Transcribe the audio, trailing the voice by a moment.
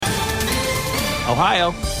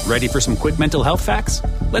Ohio, ready for some quick mental health facts?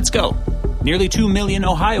 Let's go. Nearly 2 million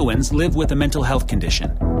Ohioans live with a mental health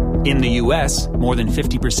condition. In the U.S., more than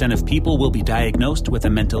 50% of people will be diagnosed with a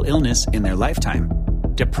mental illness in their lifetime.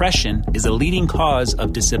 Depression is a leading cause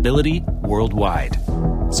of disability worldwide.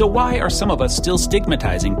 So why are some of us still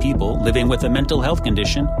stigmatizing people living with a mental health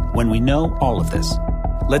condition when we know all of this?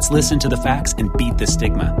 Let's listen to the facts and beat the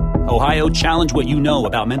stigma. Ohio, challenge what you know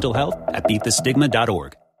about mental health at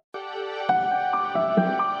beatthestigma.org.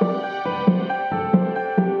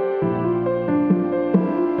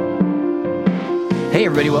 Hey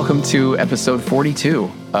everybody, welcome to episode 42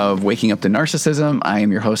 of Waking Up to Narcissism. I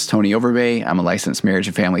am your host, Tony Overbay. I'm a licensed marriage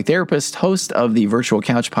and family therapist, host of the Virtual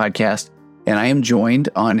Couch podcast, and I am joined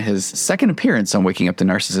on his second appearance on Waking Up to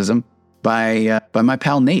Narcissism by my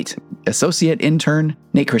pal Nate, associate intern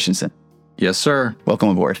Nate Christensen. Yes, sir. Welcome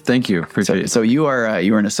aboard. Thank you. So you are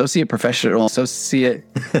an associate professional associate.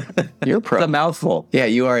 You're a pro. It's a mouthful. Yeah,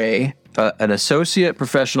 you are an associate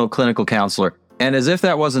professional clinical counselor. And as if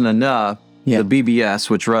that wasn't enough, the BBS,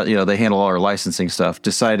 which they handle all our licensing stuff,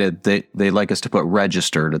 decided they'd like us to put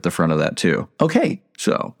registered at the front of that too. Okay.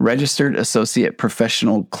 So registered associate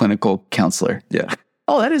professional clinical counselor. Yeah.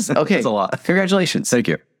 Oh, that is okay. That's a lot. Congratulations. Thank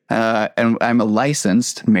you. And I'm a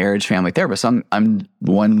licensed marriage family therapist. So I'm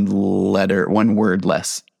one word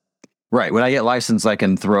less. Right. When I get licensed, I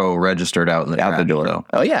can throw registered out the door. So.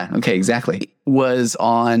 Oh, yeah. Okay, exactly. Was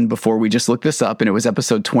on before we just looked this up, and it was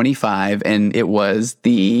episode 25, and it was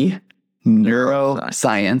the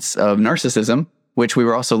neuroscience of narcissism, which we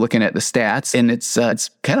were also looking at the stats, and it's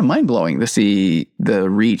kind of mind-blowing to see the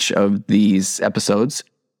reach of these episodes.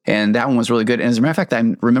 And that one was really good. And as a matter of fact,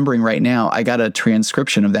 I'm remembering right now, I got a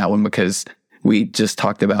transcription of that one because we just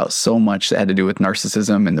talked about so much that had to do with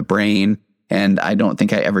narcissism and the brain. And I don't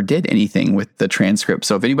think I ever did anything with the transcript.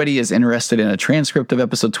 So if anybody is interested in a transcript of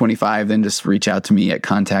episode 25, then just reach out to me at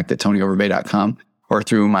contact@tonyoverbay.com or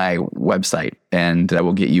through my website, and I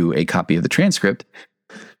will get you a copy of the transcript.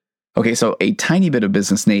 Okay, so a tiny bit of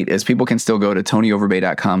business, Nate, is people can still go to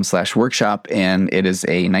tonyoverbay.com/workshop, and it is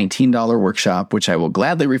a $19 workshop, which I will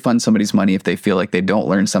gladly refund somebody's money if they feel like they don't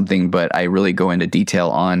learn something, but I really go into detail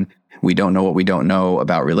on we don't know what we don't know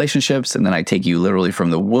about relationships, and then I take you literally from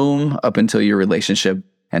the womb up until your relationship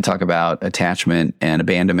and talk about attachment and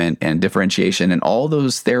abandonment and differentiation and all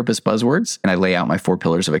those therapist buzzwords, and I lay out my 4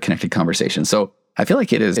 pillars of a connected conversation. So I feel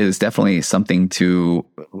like it is definitely something to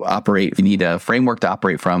operate. You need a framework to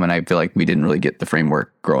operate from, and I feel like we didn't really get the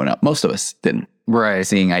framework growing up. Most of us didn't. Right.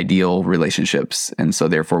 Seeing ideal relationships, and so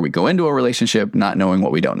therefore we go into a relationship not knowing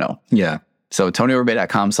what we don't know. Yeah. So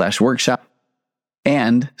tonyoverbay.com/workshop.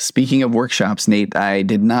 And speaking of workshops, Nate, I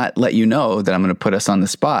did not let you know that I'm going to put us on the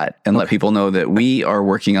spot and let people know that we are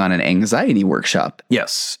working on an anxiety workshop.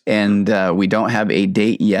 Yes. And we don't have a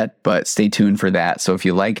date yet, but stay tuned for that. So if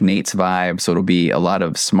you like Nate's vibe, so it'll be a lot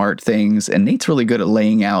of smart things. And Nate's really good at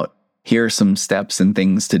laying out, here are some steps and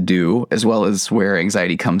things to do, as well as where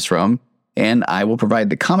anxiety comes from. And I will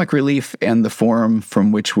provide the comic relief and the forum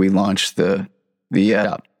from which we launched the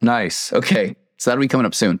Nice. Okay. So that'll be coming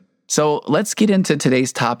up soon. So let's get into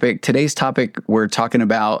today's topic. Today's topic, we're talking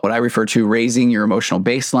about what I refer to raising your emotional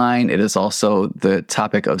baseline. It is also the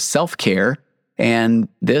topic of self-care. And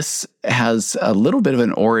this has a little bit of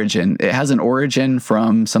an origin. It has an origin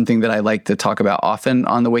from something that I like to talk about often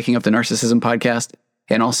on the Waking Up to Narcissism podcast.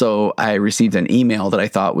 And also I received an email that I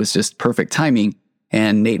thought was just perfect timing.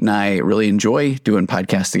 And Nate and I really enjoy doing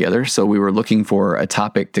podcasts together. So we were looking for a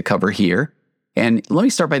topic to cover here. And let me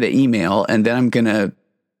start by the email, and then I'm going to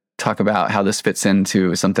talk about how this fits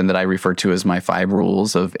into something that I refer to as my 5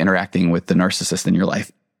 rules of interacting with the narcissist in your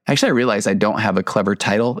life. Actually, I realize I don't have a clever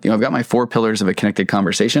title. I've got my 4 pillars of a connected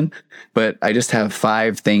conversation, but I just have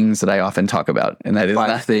 5 things that I often talk about. And that is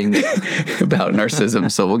 5 things about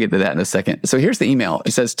narcissism. So we'll get to that in a second. So here's the email.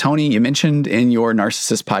 It says, Tony, you mentioned in your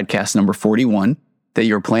narcissist podcast number 41 that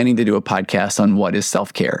you're planning to do a podcast on what is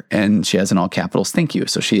self-care. And she has in all capitals, thank you.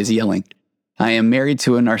 So she is yelling. I am married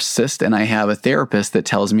to a narcissist, and I have a therapist that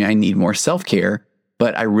tells me I need more self-care,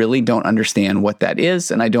 but I really don't understand what that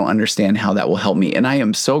is, and I don't understand how that will help me. And I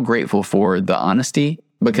am so grateful for the honesty,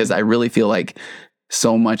 because I really feel like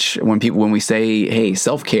so much when we say, hey,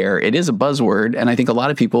 self-care, it is a buzzword. And I think a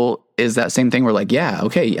lot of people is that same thing. We're like, yeah,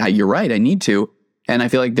 okay, you're right, I need to. And I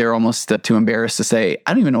feel like they're almost too embarrassed to say,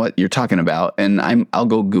 I don't even know what you're talking about, and I'll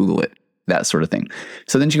go Google it. That sort of thing.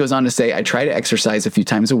 So then she goes on to say, I try to exercise a few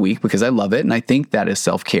times a week because I love it. And I think that is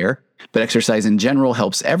self-care, but exercise in general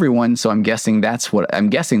helps everyone. So I'm guessing that's what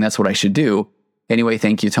I should do. Anyway,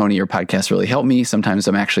 thank you, Tony. Your podcasts really help me. Sometimes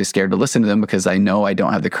I'm actually scared to listen to them because I know I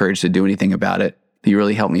don't have the courage to do anything about it. You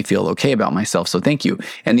really helped me feel okay about myself. So thank you.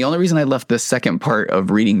 And the only reason I left the second part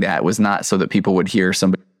of reading that was not so that people would hear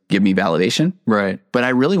somebody give me validation. Right. But I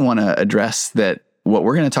really want to address that what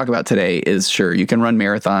we're going to talk about today is, sure, you can run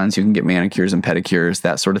marathons, you can get manicures and pedicures,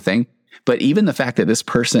 that sort of thing. But even the fact that this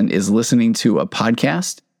person is listening to a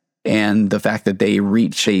podcast and the fact that they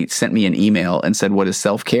sent me an email and said, what is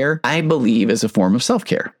self-care? I believe is a form of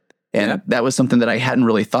self-care. And that was something that I hadn't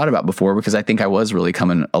really thought about before, because I think I was really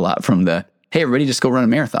coming a lot from the, hey, everybody just go run a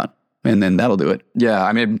marathon and then that'll do it. Yeah.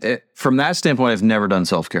 I mean, from that standpoint, I've never done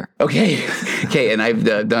self-care. Okay. And I've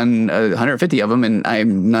done 150 of them, and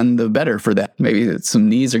I'm none the better for that. Maybe some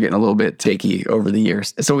knees are getting a little bit shaky over the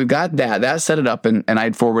years. So we've got that set it up, and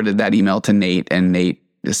I'd forwarded that email to Nate, and Nate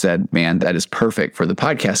just said, man, that is perfect for the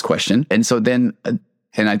podcast question. And so then,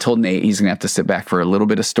 and I told Nate he's going to have to sit back for a little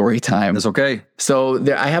bit of story time. That's okay. So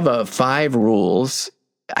I have 5 rules.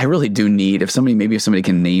 I really do need, if somebody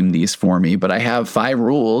can name these for me, but I have 5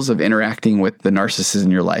 rules of interacting with the narcissist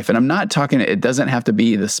in your life. And I'm not talking, it doesn't have to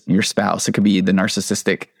be your spouse. It could be the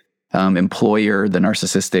narcissistic employer, the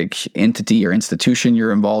narcissistic entity or institution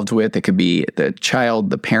you're involved with. It could be the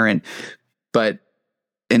child, the parent.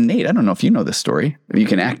 And Nate, I don't know if you know this story. You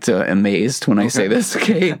can act amazed when I say this,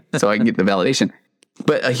 okay? So I can get the validation.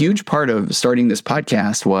 But a huge part of starting this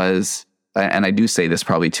podcast was, and I do say this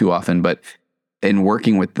probably too often, but in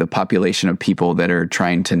working with the population of people that are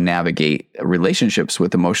trying to navigate relationships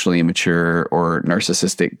with emotionally immature or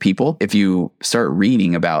narcissistic people, if you start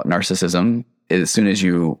reading about narcissism, as soon as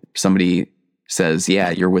somebody says, yeah,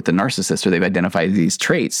 you're with the narcissist, or they've identified these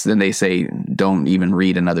traits, then they say, don't even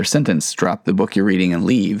read another sentence, drop the book you're reading and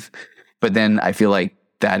leave. But then I feel like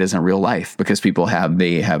that isn't real life, because people have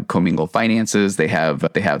commingled finances, they have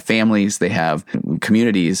families, they have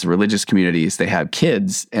communities, religious communities, they have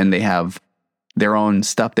kids, and they have their own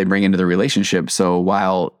stuff they bring into the relationship. So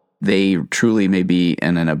while they truly may be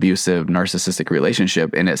in an abusive narcissistic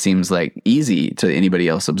relationship, and it seems like easy to anybody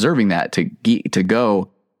else observing that to go,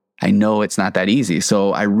 I know it's not that easy.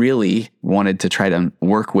 So I really wanted to try to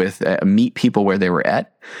work with, meet people where they were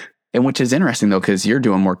at. And which is interesting though, because you're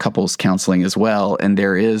doing more couples counseling as well. And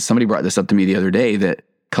somebody brought this up to me the other day, that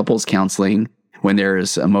couples counseling, when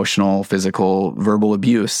there's emotional, physical, verbal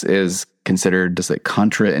abuse, is considered just like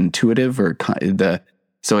contra-intuitive,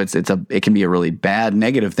 so it can be a really bad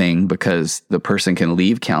negative thing, because the person can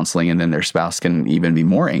leave counseling and then their spouse can even be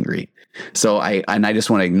more angry. So I just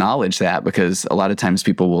want to acknowledge that, because a lot of times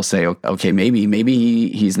people will say, okay, maybe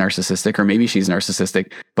he's narcissistic or maybe she's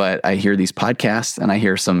narcissistic, but I hear these podcasts and I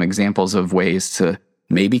hear some examples of ways to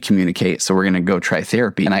maybe communicate. So we're going to go try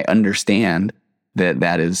therapy. And I understand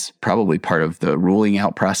that is probably part of the ruling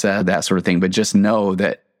out process, that sort of thing. But just know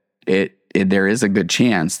that there is a good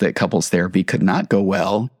chance that couples therapy could not go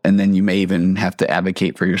well. And then you may even have to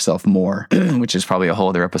advocate for yourself more, which is probably a whole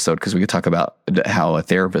other episode, because we could talk about how a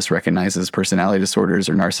therapist recognizes personality disorders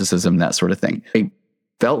or narcissism, that sort of thing. I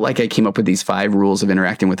felt like I came up with these 5 rules of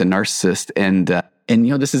interacting with a narcissist. And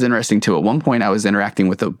this is interesting too. At one point I was interacting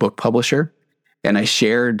with a book publisher, and I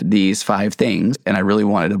shared these 5 things, and I really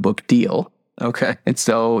wanted a book deal. Okay. And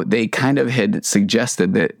so they kind of had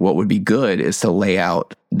suggested that what would be good is to lay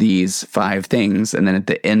out these 5 things, and then at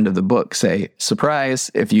the end of the book say,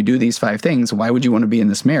 surprise, if you do these 5 things, why would you want to be in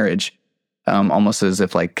this marriage? Almost as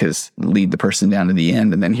if because lead the person down to the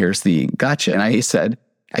end, and then here's the gotcha. And I said,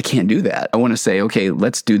 I can't do that. I want to say, okay,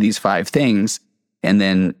 let's do these 5 things.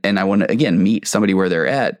 And I want to, again, meet somebody where they're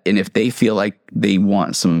at. And if they feel like they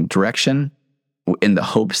want some direction in the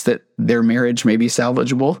hopes that their marriage may be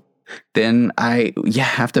salvageable, then I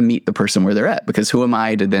have to meet the person where they're at, because who am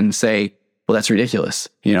I to then say, well, that's ridiculous.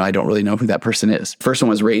 I don't really know who that person is. First one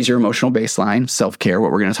was raise your emotional baseline, self-care,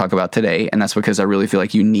 what we're going to talk about today. And that's because I really feel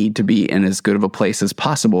like you need to be in as good of a place as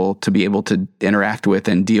possible to be able to interact with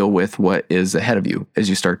and deal with what is ahead of you as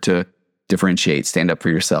you start to differentiate, stand up for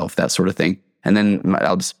yourself, that sort of thing. And then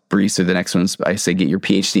I'll just breeze through the next ones. I say get your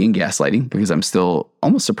PhD in gaslighting, because I'm still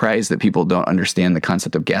almost surprised that people don't understand the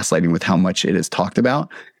concept of gaslighting with how much it is talked about.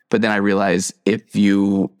 But then I realize if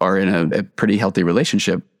you are in a pretty healthy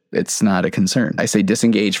relationship, it's not a concern. I say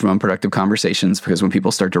disengage from unproductive conversations, because when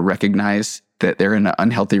people start to recognize that they're in an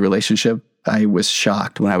unhealthy relationship, I was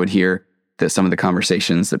shocked when I would hear that some of the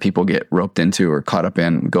conversations that people get roped into or caught up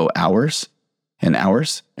in go hours and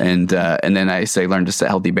hours. And then I say learn to set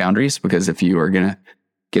healthy boundaries, because if you are going to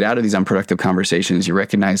get out of these unproductive conversations, you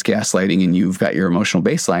recognize gaslighting, and you've got your emotional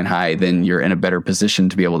baseline high, then you're in a better position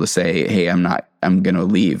to be able to say, hey, I'm going to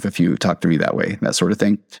leave if you talk to me that way, that sort of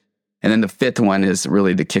thing. And then the 5th one is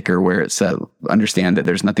really the kicker, where it's understand that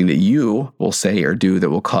there's nothing that you will say or do that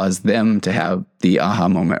will cause them to have the aha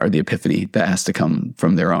moment or the epiphany. That has to come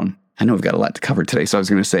from their own I know we've got a lot to cover today. So I was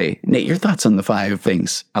going to say, Nate, your thoughts on the 5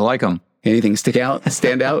 things? I like them. Anything stand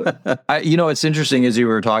out? It's interesting as you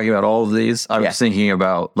were talking about all of these, I was thinking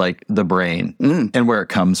about like the brain and where it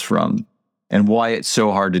comes from and why it's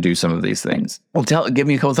so hard to do some of these things. Well, give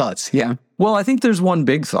me a couple thoughts. Yeah. Well, I think there's one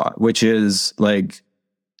big thought, which is like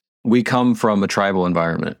we come from a tribal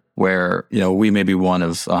environment where, we may be one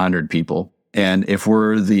of 100 people. And if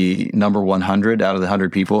we're the number 100 out of the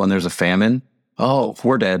 100 people and there's a famine,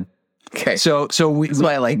 we're dead. Okay. So this is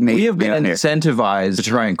why I like Nate. We have been incentivized to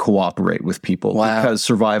try and cooperate with people because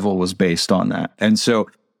survival was based on that. And so,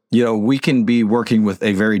 we can be working with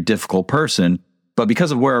a very difficult person, but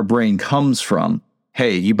because of where our brain comes from,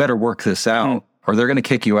 hey, you better work this out or they're going to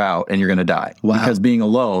kick you out and you're going to die. Wow. Because being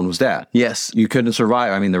alone was death. Yes. You couldn't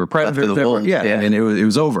survive. I mean, there were predators. And it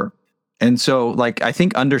was over. And so, I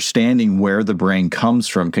think understanding where the brain comes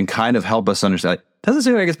from can kind of help us understand. It doesn't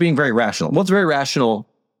seem like it's being very rational. Well, it's very rational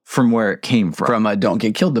from where it came from. From a don't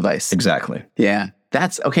get killed device. Exactly. Yeah.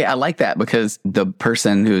 That's okay. I like that because the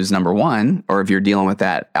person who's number 1, or if you're dealing with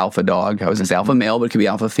that alpha dog, I was going to say alpha male, but it could be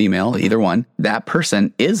alpha female, either one, that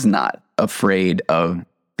person is not afraid of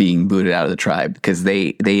being booted out of the tribe because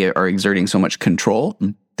they are exerting so much control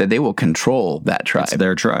that they will control that tribe. It's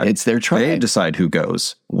their tribe. They decide who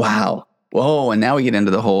goes. Wow. Whoa. And now we get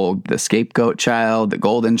into the scapegoat child, the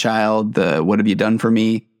golden child, the what have you done for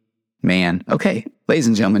me? Man. Okay. Ladies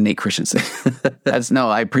and gentlemen, Nate Christensen.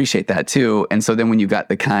 I appreciate that too. And so then when you've got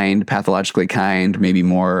the pathologically kind, maybe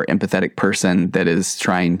more empathetic person that is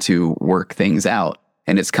trying to work things out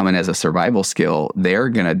and it's coming as a survival skill, they're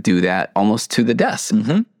going to do that almost to the death,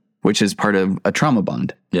 which is part of a trauma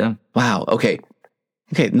bond. Yeah. Wow. Okay.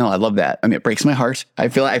 No, I love that. I mean, it breaks my heart. I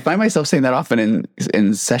find myself saying that often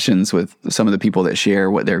in sessions with some of the people that share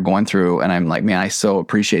what they're going through. And I'm like, man, I so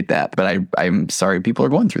appreciate that. But I'm sorry people are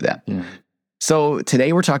going through that. Yeah. So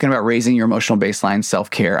today we're talking about raising your emotional baseline,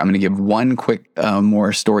 self-care. I'm going to give one quick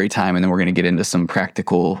more story time, and then we're going to get into some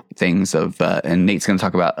practical things and Nate's going to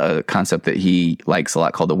talk about a concept that he likes a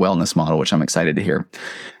lot called the wellness model, which I'm excited to hear.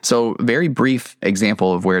 So very brief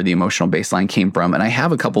example of where the emotional baseline came from. And I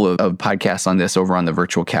have a couple of podcasts on this over on the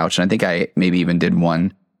virtual couch. And I think I maybe even did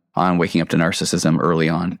one on waking up to narcissism early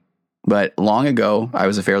on. But long ago, I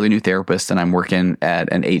was a fairly new therapist and I'm working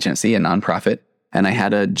at an agency, a nonprofit. And I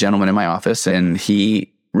had a gentleman in my office, and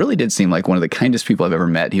he really did seem like one of the kindest people I've ever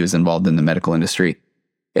met. He was involved in the medical industry.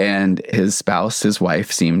 And his spouse, his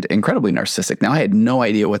wife, seemed incredibly narcissistic. Now, I had no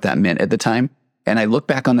idea what that meant at the time. And I look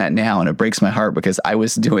back on that now, and it breaks my heart because I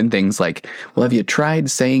was doing things like, well, have you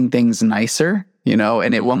tried saying things nicer?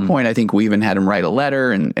 And at one point, I think we even had him write a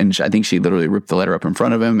letter, and I think she literally ripped the letter up in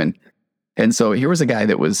front of him. And so here was a guy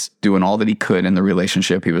that was doing all that he could in the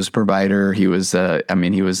relationship. He was a provider. He was,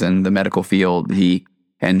 he was in the medical field. He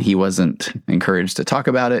wasn't encouraged to talk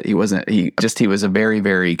about it. He was a very,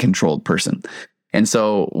 very controlled person. And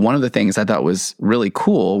so one of the things I thought was really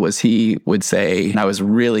cool was he would say, and I was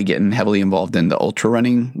really getting heavily involved in the ultra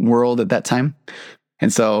running world at that time.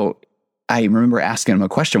 And so I remember asking him a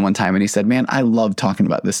question one time and he said, man, I love talking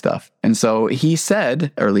about this stuff. And so he said,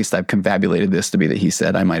 or at least I've confabulated this to be that he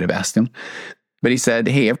said, I might have asked him, but he said,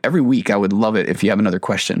 hey, every week I would love it if you have another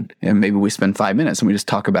question and maybe we spend 5 minutes and we just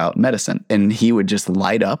talk about medicine. And he would just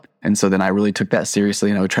light up. And so then I really took that seriously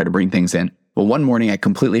and I would try to bring things in. Well, one morning I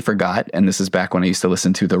completely forgot. And this is back when I used to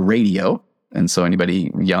listen to the radio. And so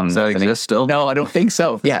anybody young... Does that exist still? No, I don't think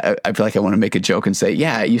so. Yeah, I feel like I want to make a joke and say,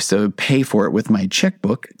 yeah, I used to pay for it with my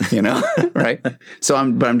checkbook, right? So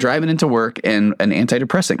I'm driving into work and an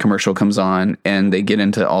antidepressant commercial comes on and they get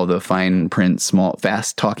into all the fine print, small,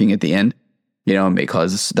 fast talking at the end. It may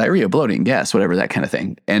cause diarrhea, bloating, gas, whatever, that kind of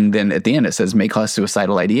thing. And then at the end it says, may cause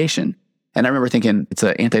suicidal ideation. And I remember thinking, it's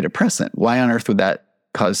an antidepressant. Why on earth would that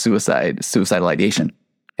cause suicidal ideation?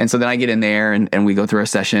 And so then I get in there and we go through our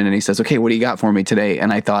session and he says, okay, what do you got for me today?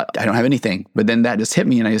 And I thought, I don't have anything. But then that just hit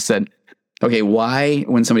me and I just said, okay, why,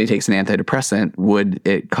 when somebody takes an antidepressant, would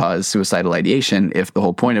it cause suicidal ideation if the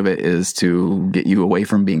whole point of it is to get you away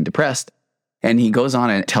from being depressed? And he goes on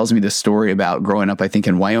and tells me this story about growing up, I think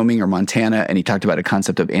in Wyoming or Montana. And he talked about a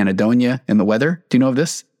concept of anhedonia in the weather. Do you know of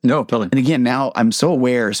this? No, totally. And again, now I'm so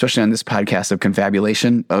aware, especially on this podcast, of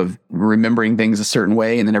confabulation, of remembering things a certain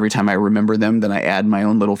way. And then every time I remember them, then I add my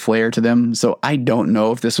own little flair to them. So I don't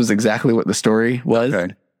know if this was exactly what the story was,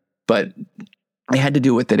 but it had to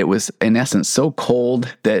do with that it was, in essence, so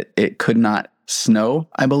cold that it could not snow,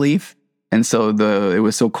 I believe. And so it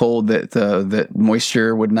was so cold that the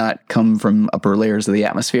moisture would not come from upper layers of the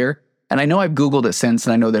atmosphere. And I know I've Googled it since,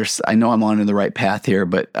 and I know I'm on the right path here,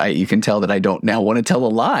 but you can tell that I don't now want to tell a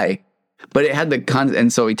lie. But it had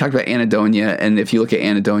and so he talked about anhedonia, and if you look at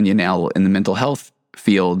anhedonia now in the mental health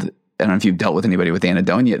field, don't know if you've dealt with anybody with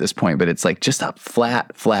anhedonia at this point, but it's like just a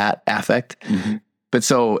flat affect. Mm-hmm. But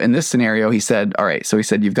so in this scenario, he said, all right, so he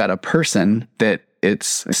said, you've got a person that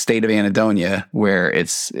it's a state of anhedonia where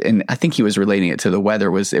and I think he was relating it to the weather,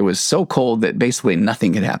 it was so cold that basically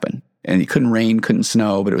nothing could happen. And it couldn't rain, couldn't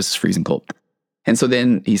snow, but it was freezing cold. And so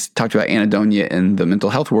then he's talked about anhedonia in the mental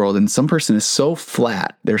health world. And some person is so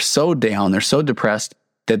flat, they're so down, they're so depressed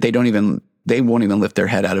that they won't even lift their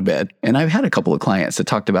head out of bed. And I've had a couple of clients that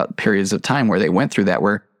talked about periods of time where they went through that,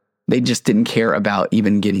 where they just didn't care about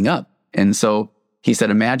even getting up. And so he said,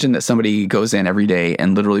 imagine that somebody goes in every day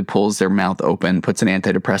and literally pulls their mouth open, puts an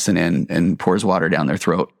antidepressant in, and pours water down their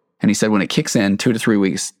throat. And he said, when it kicks in 2 to 3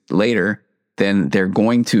 weeks later, then they're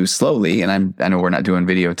going to slowly, and I know we're not doing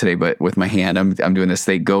video today, but with my hand, I'm doing this.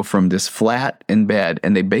 They go from this flat in bed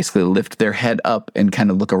and they basically lift their head up and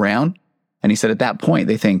kind of look around. And he said, at that point,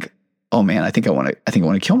 they think, oh man, I think I want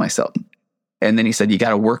to kill myself. And then he said, you got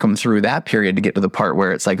to work them through that period to get to the part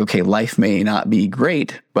where it's like, okay, life may not be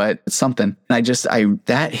great, but it's something. And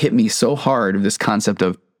that hit me so hard, of this concept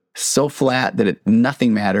of so flat that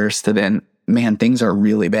nothing matters, to then, man, things are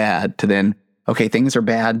really bad, to then, okay, things are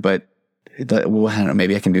bad, but well, I don't know,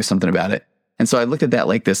 maybe I can do something about it. And so I looked at that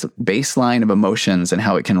like this baseline of emotions and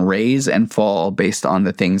how it can raise and fall based on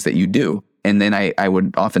the things that you do. And then I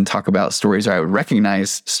would often talk about stories, or I would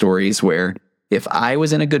recognize stories where if I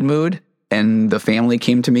was in a good mood and the family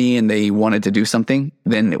came to me and they wanted to do something,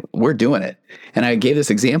 then we're doing it. And I gave this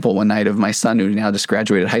example one night of my son, who now just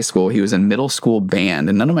graduated high school. He was in middle school band,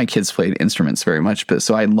 and none of my kids played instruments very much. But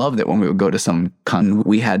so I loved that when we would go to some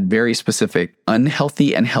we had very specific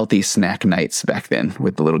unhealthy and healthy snack nights back then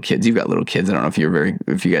with the little kids. You've got little kids. I don't know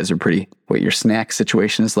if you guys are what your snack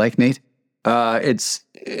situation is like, Nate.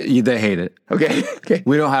 They hate it. Okay.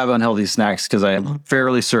 We don't have unhealthy snacks because I am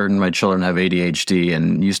fairly certain my children have ADHD,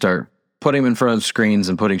 and you start putting them in front of screens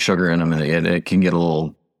and putting sugar in them, and it can get a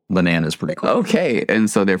little bananas pretty quick. Okay. And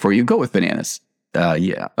so therefore you go with bananas.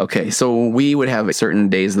 Yeah. Okay. So we would have certain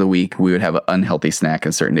days of the week, we would have an unhealthy snack,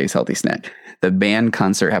 and certain days healthy snack. The band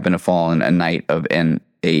concert happened to fall on a night of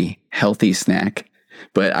a healthy snack.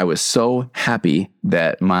 But I was so happy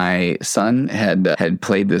that my son had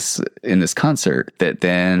played this in this concert that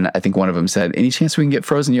then I think one of them said, any chance we can get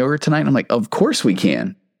frozen yogurt tonight? And I'm like, of course we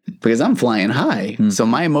can, because I'm flying high. Mm-hmm. So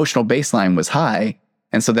my emotional baseline was high.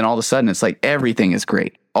 And so then all of a sudden it's like, everything is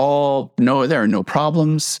great. There are no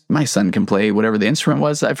problems. My son can play whatever the instrument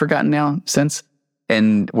was. I've forgotten now since.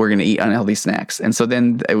 And we're going to eat unhealthy snacks. And so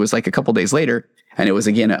then it was like a couple days later, and it was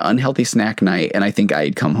again an unhealthy snack night. And I think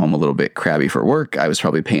I'd come home a little bit crabby for work. I was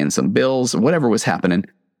probably paying some bills, whatever was happening.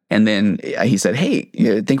 And then he said, hey,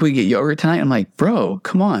 you think we can get yogurt tonight? I'm like, bro,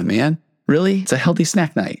 come on, man. Really? It's a healthy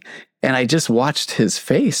snack night. And I just watched his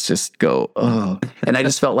face just go, oh. And I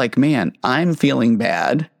just felt like, man, I'm feeling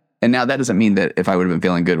bad. And now that doesn't mean that if I would have been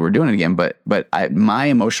feeling good, we're doing it again. But my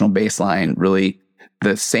emotional baseline really,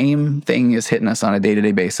 the same thing is hitting us on a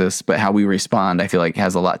day-to-day basis, but how we respond, I feel like,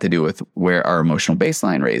 has a lot to do with where our emotional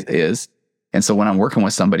baseline is. And so when I'm working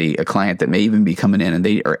with somebody, a client that may even be coming in and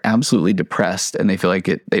they are absolutely depressed and they feel like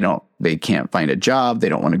they can't find a job, they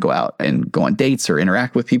don't want to go out and go on dates or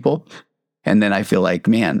interact with people. And then I feel like,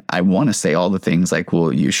 man, I want to say all the things like,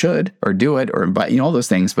 well, you should, or do it, or invite, all those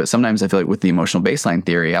things. But sometimes I feel like with the emotional baseline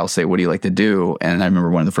theory, I'll say, what do you like to do? And I remember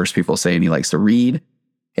one of the first people saying he likes to read.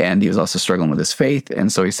 And he was also struggling with his faith. And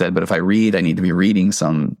so he said, but if I read, I need to be reading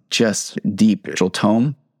some just deep spiritual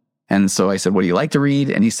tome. And so I said, what do you like to read?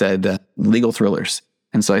 And he said, legal thrillers.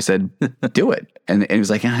 And so I said, do it. And he was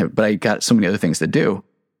like, yeah, but I got so many other things to do.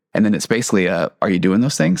 And then it's basically, are you doing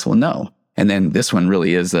those things? Well, no. And then this one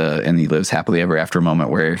really is and he lives happily ever after a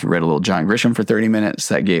moment where he read a little John Grisham for 30 minutes.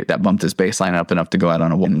 That bumped his baseline up enough to go out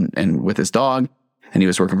on a walk and with his dog. And he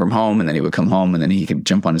was working from home, and then he would come home, and then he could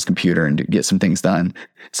jump on his computer and get some things done.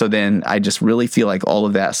 So then I just really feel like all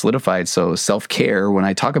of that solidified. So self-care, when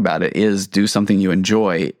I talk about it, is do something you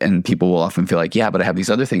enjoy. And people will often feel like, yeah, but I have these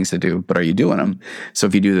other things to do, but are you doing them? So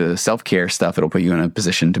if you do the self-care stuff, it'll put you in a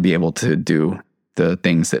position to be able to do the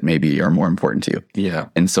things that maybe are more important to you. Yeah.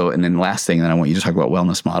 And then last thing, then I want you to talk about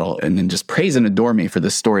wellness model, and then just praise and adore me for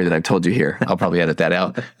this story that I've told you here. I'll probably edit that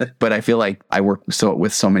out. But I feel like I work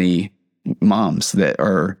with so many moms that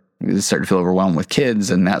are starting to feel overwhelmed with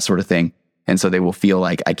kids and that sort of thing. And so they will feel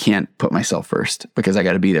like I can't put myself first because I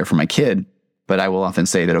got to be there for my kid. But I will often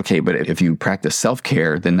say that, okay, but if you practice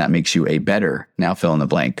self-care, then that makes you a better, now fill in the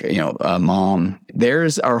blank, mom.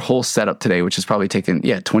 There's our whole setup today, which has probably taken,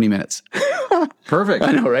 20 minutes. Perfect.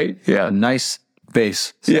 I know, right? Yeah. A nice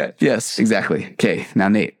base. Yeah. Yes, exactly. Okay. Now,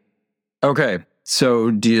 Nate. Okay. So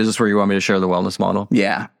is this where you want me to share the wellness model?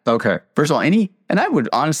 Yeah. Okay. First of all, any And I would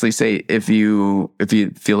honestly say if you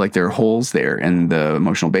feel like there are holes there in the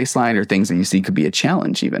emotional baseline or things that you see could be a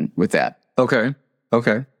challenge even with that. Okay.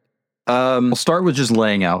 We'll start with just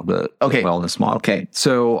laying out the wellness model. Okay.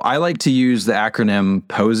 So I like to use the acronym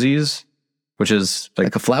POSES, which is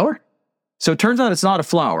like a flower? So it turns out it's not a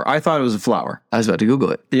flower. I thought it was a flower. I was about to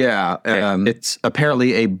Google it. Yeah. It's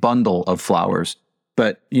apparently a bundle of flowers,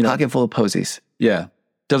 but pocket full of posies. Yeah.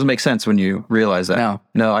 Doesn't make sense when you realize that.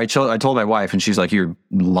 No. I told my wife, and she's like, "You're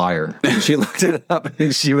a liar." She looked it up,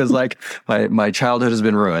 and she was like, "My childhood has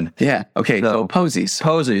been ruined." Yeah. Okay. So posies.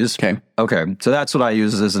 Okay. So that's what I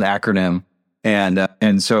use as an acronym,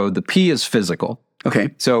 and so the P is physical.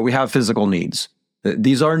 Okay. So we have physical needs.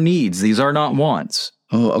 These are needs. These are not wants.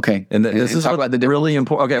 Oh, okay. And this is about the really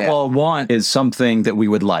important. Okay. Yeah. Well, a want is something that we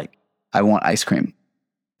would like. I want ice cream.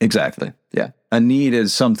 Exactly. Yeah. A need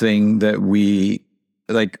is something that we.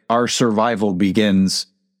 Like our survival begins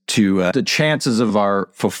to, the chances of our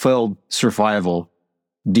fulfilled survival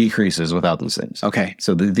decreases without these things. Okay.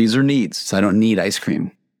 So these are needs. So I don't need ice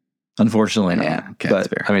cream. Unfortunately not. Yeah. Okay, but, that's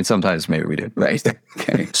fair. I mean, sometimes maybe we do. Right.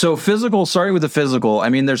 Okay. So starting with the physical, I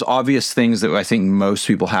mean, there's obvious things that I think most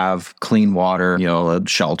people have: clean water,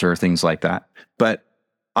 shelter, things like that. But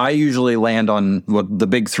I usually land on what the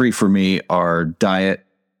big three for me are: diet,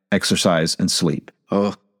 exercise, and sleep.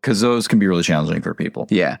 Oh, because those can be really challenging for people.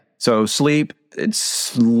 Yeah. So sleep, it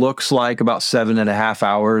looks like about 7.5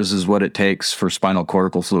 hours is what it takes for spinal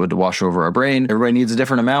cortical fluid to wash over our brain. Everybody needs a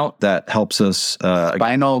different amount. That helps us.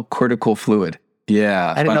 Spinal cortical fluid.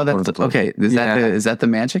 Yeah. I didn't know that. Okay. Is that the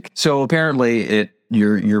magic? So apparently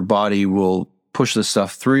your body will push this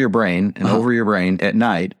stuff through your brain and over your brain at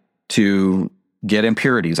night to get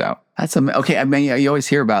impurities out. That's okay. I mean, you always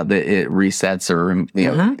hear about that it resets, or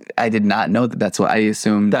I did not know that. That's what I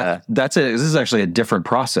assumed. This is actually a different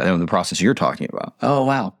process than the process you're talking about. Oh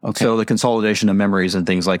wow. Okay. So the consolidation of memories and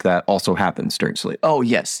things like that also happens during sleep. Oh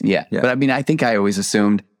yes, yeah. But I mean, I think I always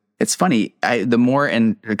assumed. It's funny.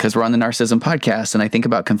 Because we're on the Narcissism podcast, and I think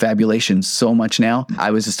about confabulation so much now. I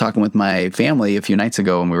was just talking with my family a few nights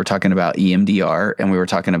ago, and we were talking about EMDR, and we were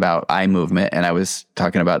talking about eye movement, and I was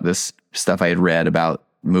talking about this stuff I had read about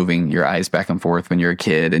moving your eyes back and forth when you're a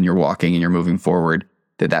kid and you're walking and you're moving forward,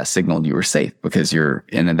 that signaled you were safe because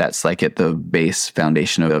and that's like at the base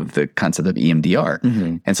foundation of the concept of EMDR.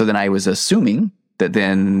 Mm-hmm. And so then I was assuming that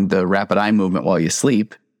then the rapid eye movement while you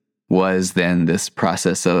sleep was then this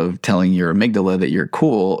process of telling your amygdala that you're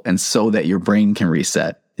cool, and so that your brain can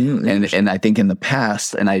reset. And I think in the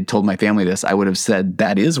past, and I told my family this, I would have said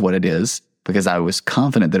that is what it is, because I was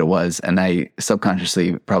confident that it was, and I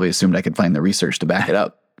subconsciously probably assumed I could find the research to back it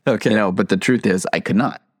up. Okay. But the truth is I could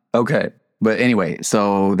not. Okay. But anyway,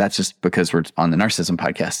 so that's just because we're on the Narcissism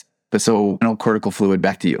podcast. But so cortical fluid,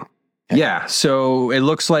 back to you. Okay. Yeah. So it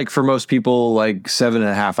looks like for most people, like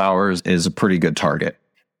 7.5 hours is a pretty good target.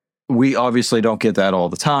 We obviously don't get that all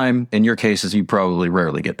the time. In your cases, you probably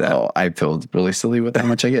rarely get that. Oh, I feel really silly with how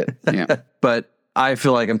much I get. Yeah. But I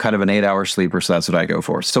feel like I'm kind of an 8-hour sleeper, so that's what I go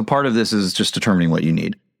for. So part of this is just determining what you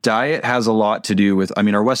need. Diet has a lot to do with,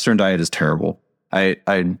 our Western diet is terrible. I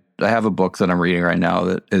have a book that I'm reading right now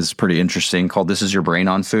that is pretty interesting called "This Is Your Brain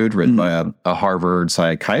on Food," written by a Harvard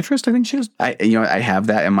psychiatrist. I think she is. I have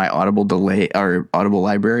that in my Audible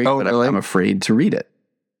library, but really? I'm afraid to read it.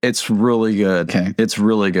 It's really good. Okay. It's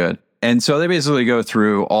really good. And so they basically go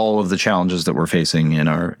through all of the challenges that we're facing in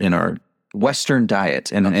our Western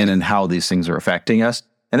diet and how these things are affecting us.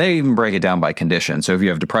 And they even break it down by condition. So if you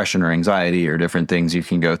have depression or anxiety or different things, you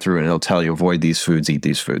can go through and it'll tell you avoid these foods, eat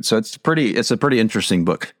these foods. So it's a pretty interesting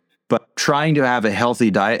book. But trying to have a healthy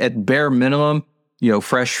diet at bare minimum,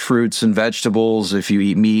 fresh fruits and vegetables, if you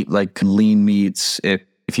eat meat, like lean meats,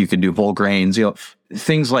 if you can do whole grains,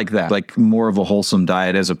 things like that, like more of a wholesome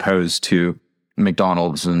diet as opposed to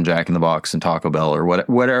McDonald's and Jack in the Box and Taco Bell or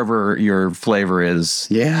whatever your flavor is.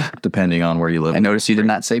 Yeah. Depending on where you live. I noticed you did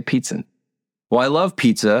not say pizza. Well, I love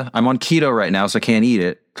pizza. I'm on keto right now, so I can't eat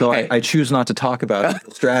it. So I choose not to talk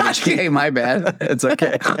about strategy. Okay, my bad. It's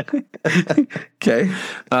okay. Okay.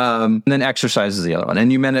 And then exercise is the other one.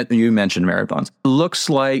 And you mentioned marathons. Looks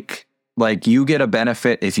like you get a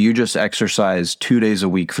benefit if you just exercise 2 days a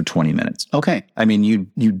week for 20 minutes. Okay. I mean,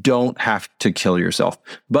 you don't have to kill yourself,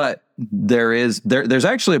 but there's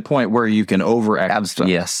actually a point where you can over-exercise.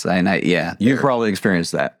 Yes, You've probably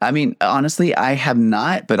experienced that. I mean, honestly, I have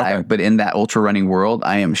not, but but in that ultra running world,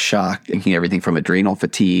 I am shocked. Thinking everything from adrenal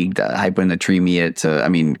fatigue to hyponatremia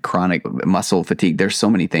to, chronic muscle fatigue. There's so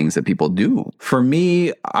many things that people do. For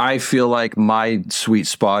me, I feel like my sweet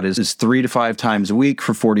spot is 3 to 5 times a week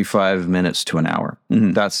for 45 minutes to an hour.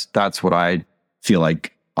 Mm-hmm. That's what I feel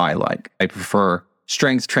like I like. I prefer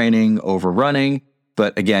strength training over running.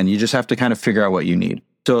 But again, you just have to kind of figure out what you need.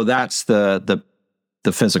 So that's the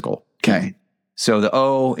physical. Okay. So the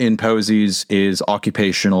O in Posies is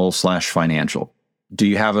occupational/financial. Do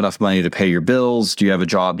you have enough money to pay your bills? Do you have a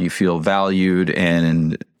job you feel valued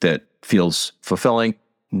and that feels fulfilling?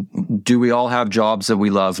 Do we all have jobs that we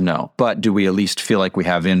love? No. But do we at least feel like we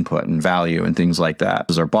have input and value and things like that?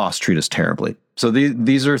 Does our boss treat us terribly? So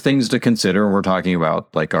these are things to consider when we're talking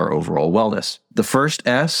about like our overall wellness. The first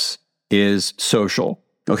S is social.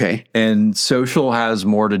 Okay. And social has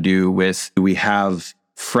more to do with, do we have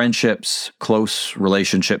friendships, close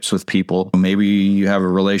relationships with people? Maybe you have a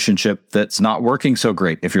relationship that's not working so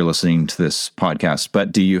great if you're listening to this podcast,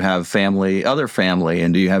 but do you have family, other family,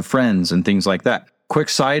 and do you have friends and things like that? Quick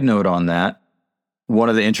side note on that. One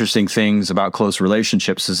of the interesting things about close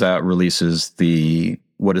relationships is that it releases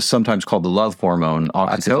what is sometimes called the love hormone,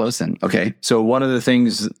 oxytocin. Okay. So one of the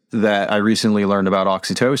things that I recently learned about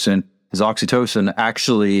oxytocin is oxytocin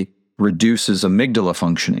actually reduces amygdala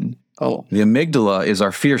functioning. Oh. The amygdala is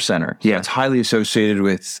our fear center. Yeah. It's highly associated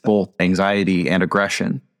with both anxiety and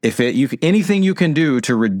aggression. If anything you can do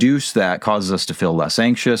to reduce that causes us to feel less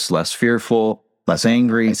anxious, less fearful, less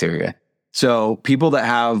angry. I see what you're saying. So people that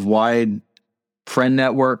have wide friend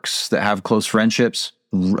networks, that have close friendships,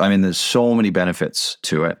 I mean, there's so many benefits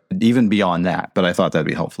to it, even beyond that. But I thought that'd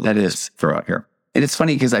be helpful. That is. Throw out here. And it's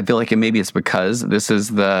funny because I feel like maybe it's because this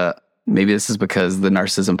is the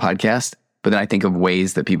Narcissism podcast. But then I think of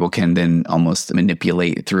ways that people can then almost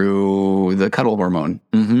manipulate through the cuddle hormone.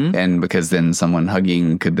 Mm-hmm. And because then someone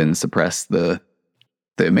hugging could then suppress the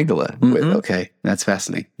amygdala. Mm-hmm. Okay, that's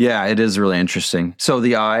fascinating. Yeah, it is really interesting. So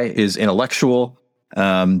the I is intellectual.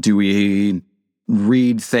 Do we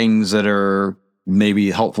read things that are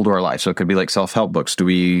maybe helpful to our life? So it could be like self-help books. Do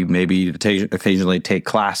we maybe occasionally take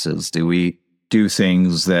classes? Do we do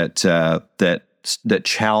things that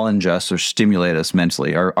challenge us or stimulate us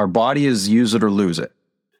mentally? Our body is use it or lose it.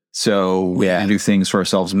 So we can do things for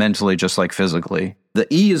ourselves mentally, just like physically. The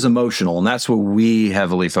E is emotional, and that's what we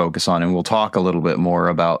heavily focus on. And we'll talk a little bit more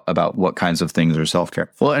about what kinds of things are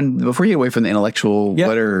self-care. Well, and before you get away from the intellectual,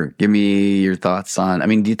 give me your thoughts on, I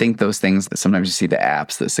mean, do you think those things that sometimes you see the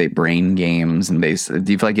apps that say brain games and do you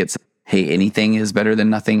feel like it's, hey, anything is better than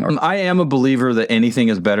nothing? Or I am a believer that anything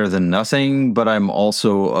is better than nothing, but I'm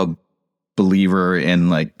also a believer in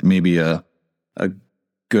like maybe a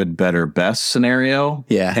good, better, best scenario.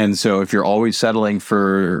 Yeah. And so if you're always settling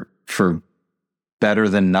for better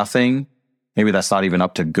than nothing, maybe that's not even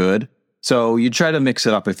up to good. So you try to mix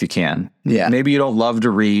it up if you can. Yeah. Maybe you don't love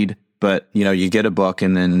to read, but you get a book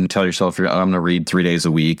and then tell yourself, I'm going to read 3 days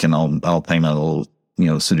a week and I'll play my little,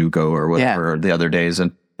 Sudoku or whatever the other days.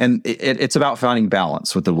 And it's about finding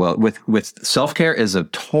balance with self-care is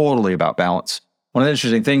totally about balance. One of the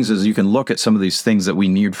interesting things is you can look at some of these things that we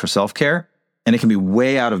need for self-care, and it can be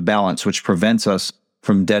way out of balance, which prevents us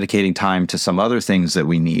from dedicating time to some other things that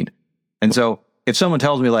we need. And so if someone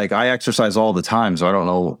tells me like, I exercise all the time, so I don't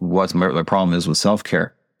know what my problem is with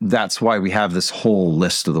self-care, that's why we have this whole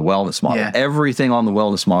list of the wellness model. Yeah. Everything on the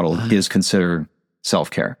wellness model is considered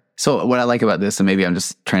self-care. So what I like about this, and maybe I'm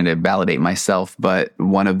just trying to validate myself, but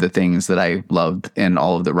one of the things that I loved in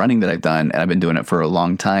all of the running that I've done, and I've been doing it for a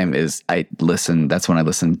long time, is that's when I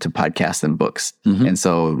listen to podcasts and books. Mm-hmm. And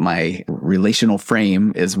so my relational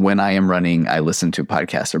frame is when I am running, I listen to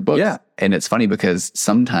podcasts or books. Yeah. And it's funny because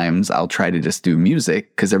sometimes I'll try to just do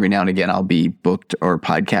music because every now and again I'll be booked or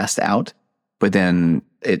podcast out, but then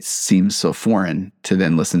it seems so foreign to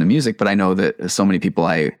then listen to music. But I know that so many people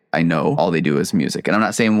I know, all they do is music. And I'm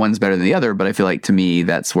not saying one's better than the other, but I feel like to me,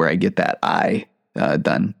 that's where I get that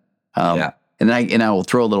done. And I will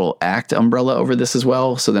throw a little ACT umbrella over this as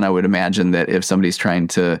well. So then I would imagine that if somebody's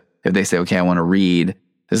if they say, okay, I want to read,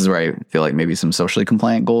 this is where I feel like maybe some socially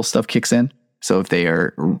compliant goal stuff kicks in. So if they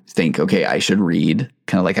think, okay, I should read,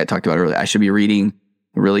 kind of like I talked about earlier, I should be reading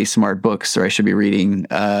really smart books, or I should be reading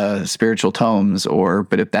spiritual tomes,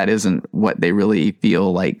 but if that isn't what they really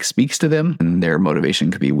feel like speaks to them, then their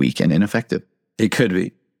motivation could be weak and ineffective. It could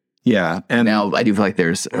be. Yeah. And now I do feel like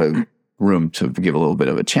there's room to give a little bit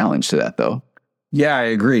of a challenge to that though. Yeah, I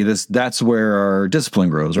agree. That's where our discipline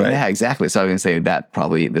grows, right? Yeah, exactly. So I was going to say that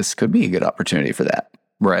this could be a good opportunity for that.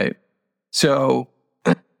 Right. So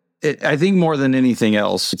I think more than anything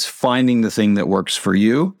else, it's finding the thing that works for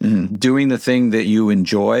you, doing the thing that you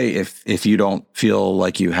enjoy. If you don't feel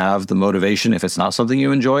like you have the motivation, if it's not something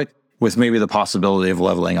you enjoy, with maybe the possibility of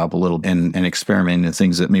leveling up a little and experimenting in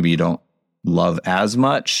things that maybe you don't love as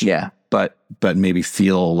much. Yeah. but maybe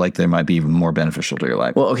feel like they might be even more beneficial to your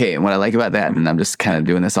life. Well, okay. And what I like about that, and I'm just kind of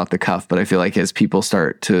doing this off the cuff, but I feel like as people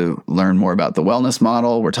start to learn more about the wellness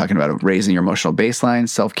model, we're talking about raising your emotional baseline.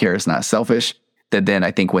 Self-care is not selfish. That then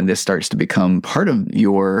I think when this starts to become part of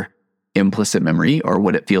your implicit memory, or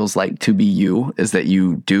what it feels like to be you, is that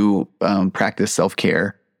you do practice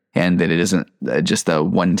self-care, and that it isn't just a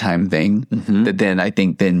one-time thing, that then I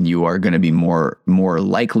think then you are going to be more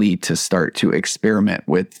likely to start to experiment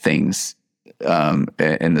with things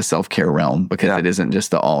in the self-care realm, because it isn't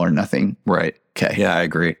just the all or nothing. Right. Okay. Yeah, I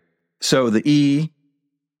agree. So the E,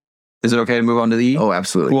 is it okay to move on to the E? Oh,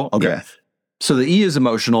 absolutely. Cool. Okay. Yeah. So the E is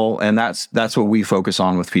emotional, and that's what we focus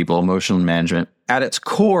on with people, emotional management. At its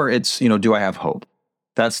core, it's, do I have hope?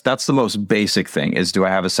 That's the most basic thing, is, do I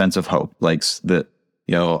have a sense of hope? Like that,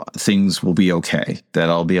 things will be okay, that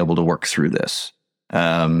I'll be able to work through this.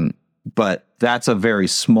 But that's a very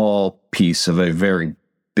small piece of a very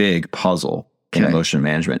big puzzle in emotion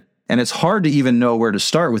management. And it's hard to even know where to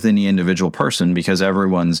start with any individual person, because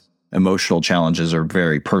everyone's emotional challenges are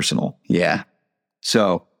very personal. Yeah.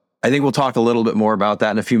 So I think we'll talk a little bit more about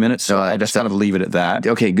that in a few minutes. So I just kind of leave it at that.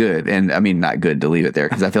 Okay, good. And I mean, not good to leave it there,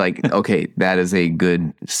 because I feel like, okay, that is a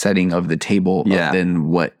good setting of the table of then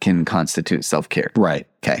what can constitute self-care. Right.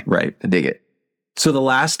 Okay. Right. I dig it. So the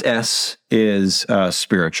last S is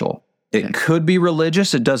spiritual. It could be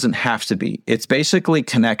religious. It doesn't have to be. It's basically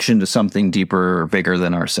connection to something deeper, bigger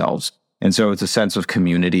than ourselves. And so it's a sense of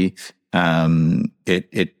community. I don't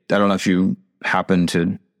know if you happen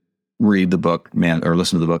to read the book, or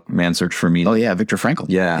listen to the book, Man's Search for Meaning. Oh yeah, Viktor Frankl.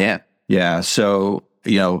 Yeah. So,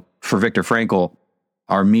 for Viktor Frankl,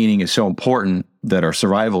 our meaning is so important that our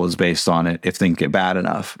survival is based on it if things get bad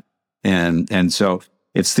enough. And so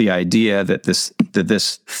it's the idea that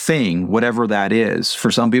this thing, whatever that is, for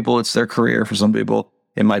some people it's their career, for some people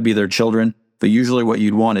it might be their children, but usually what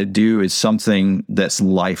you'd want to do is something that's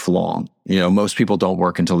lifelong. Most people don't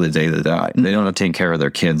work until the day they die. They don't take care of their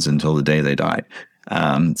kids until the day they die.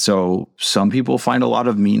 So some people find a lot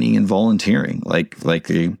of meaning in volunteering, like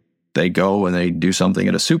they go and they do something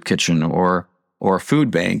at a soup kitchen or a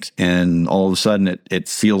food bank, and all of a sudden it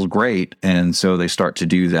feels great. And so they start to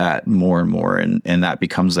do that more and more, and that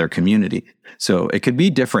becomes their community. So it could be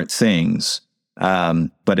different things,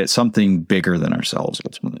 but it's something bigger than ourselves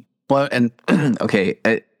ultimately. Well, and okay,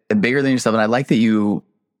 bigger than yourself. And I like that you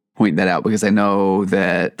point that out, because I know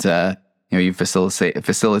that, you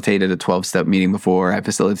facilitated a 12-step meeting before. I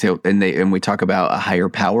facilitate, and we talk about a higher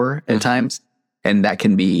power at times, and that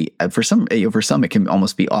can be for some it can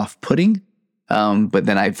almost be off-putting. But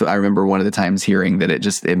then I remember one of the times hearing that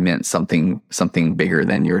it meant something bigger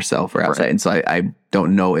than yourself or outside. Right. And so I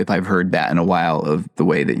don't know if I've heard that in a while, of the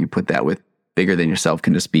way that you put that, with bigger than yourself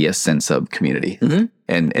can just be a sense of community.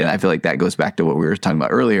 And I feel like that goes back to what we were talking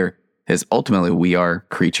about earlier, is ultimately we are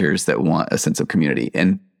creatures that want a sense of community.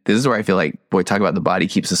 And this is where I feel like, talk about the body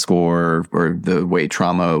keeps a score, or the way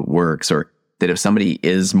trauma works, or that if somebody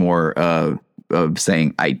is more of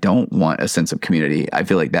saying, I don't want a sense of community, I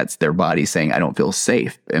feel like that's their body saying, I don't feel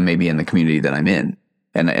safe, and maybe in the community that I'm in.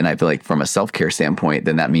 And I feel like from a self-care standpoint,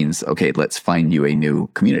 then that means, okay, let's find you a new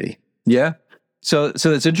community. Yeah. So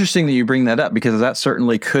it's interesting that you bring that up, because that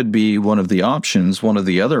certainly could be one of the options. One of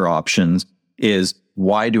the other options is,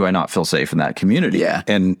 why do I not feel safe in that community? Yeah.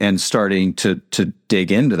 And starting to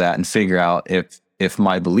dig into that and figure out if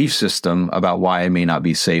my belief system about why I may not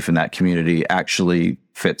be safe in that community actually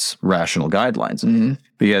fits rational guidelines.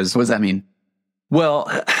 Because what does that mean? Well,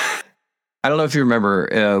 I don't know if you remember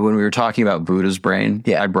when we were talking about Buddha's brain.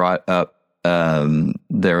 Yeah. I brought up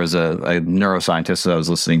there was a neuroscientist that I was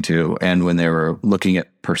listening to, and when they were looking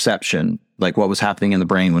at perception, like what was happening in the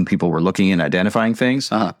brain when people were looking and identifying things.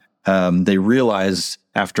 They realized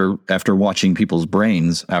after watching people's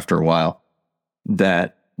brains after a while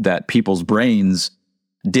that people's brains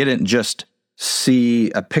didn't just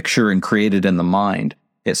see a picture and create it in the mind.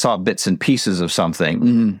 It saw bits and pieces of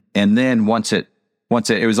something. And then once it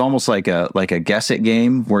was almost like a guess it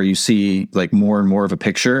game, where you see like more and more of a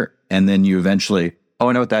picture, and then you eventually,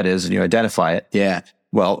 I know what that is, and you identify it. Yeah.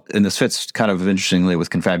 Well, and this fits kind of interestingly with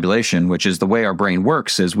confabulation, which is the way our brain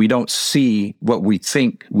works, is we don't see what we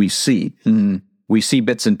think we see. We see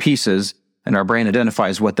bits and pieces, and our brain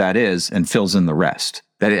identifies what that is and fills in the rest.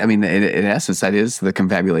 In essence, that is the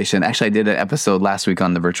confabulation. Actually, I did an episode last week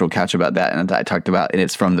on the virtual couch about that, and I talked about, and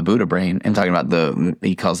it's from the Buddha brain, and talking about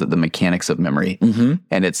he calls it the mechanics of memory.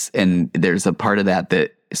 And there's a part of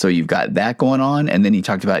that, so you've got that going on, and then he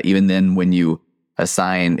talked about even then when you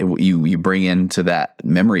assign, you bring into that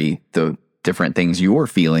memory the different things you're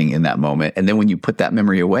feeling in that moment, and then when you put that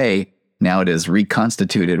memory away, now it is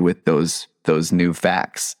reconstituted with those new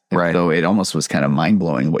facts. Right. So it almost was kind of mind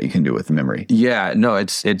blowing what you can do with memory. Yeah, no,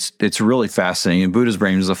 it's really fascinating. In Buddha's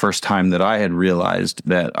brain was the first time that I had realized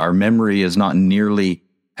that our memory is not nearly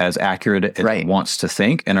as accurate as it wants to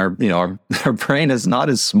think, and our brain is not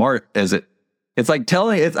as smart as it's like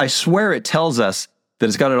telling it. I swear it tells us that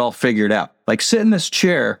it's got it all figured out. Like, sit in this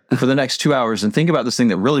chair for the next 2 hours and think about this thing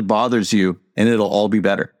that really bothers you, and it'll all be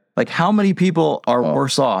better. Like, how many people are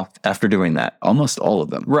worse off after doing that? Almost all of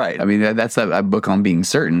them. Right. I mean, that's a book on being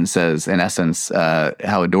certain says, in essence,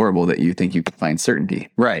 how adorable that you think you can find certainty.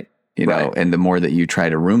 Right. You know, and the more that you try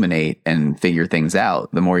to ruminate and figure things out,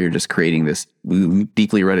 the more you're just creating this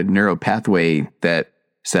deeply rooted neural pathway that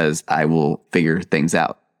says, I will figure things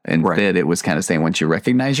out. And then it was kind of saying, once you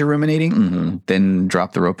recognize you're ruminating, then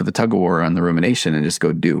drop the rope of the tug of war on the rumination and just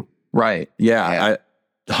go do. Right. Yeah.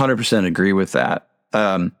 I 100% agree with that.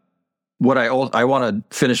 What I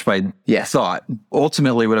want to finish my thought.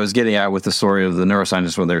 Ultimately, what I was getting at with the story of the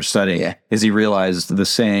neuroscientist when they're studying is he realized the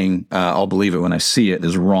saying, I'll believe it when I see it,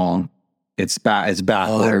 is wrong. It's backward.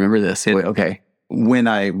 Oh, I remember this. Okay. When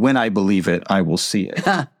I believe it, I will see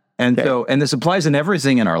it. And so this applies in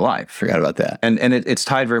everything in our life. Forgot about that. And it's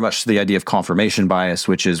tied very much to the idea of confirmation bias,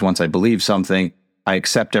 which is once I believe something, I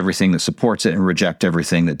accept everything that supports it and reject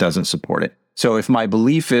everything that doesn't support it. So if my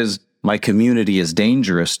belief is my community is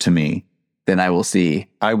dangerous to me, then I will see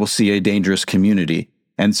a dangerous community.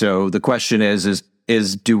 And so the question is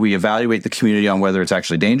do we evaluate the community on whether it's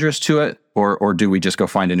actually dangerous to it, or do we just go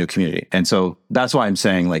find a new community? And so that's why I'm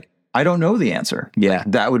saying, like, I don't know the answer. Yeah.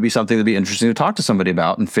 That would be something that'd be interesting to talk to somebody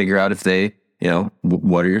about and figure out if they,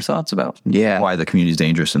 what are your thoughts about why the community is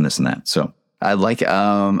dangerous and this and that. So I like,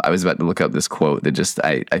 I was about to look up this quote that just,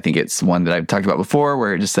 I think it's one that I've talked about before,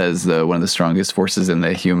 where it just says one of the strongest forces in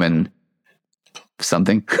the human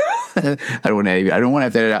something. I don't want to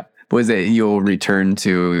have to edit it out. Was that you'll return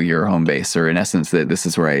to your home base, or in essence, that this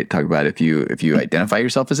is where I talk about if you identify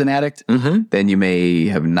yourself as an addict, then you may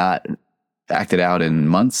have not acted out in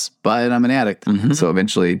months, but I'm an addict. So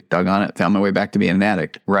eventually, doggone it, found my way back to being an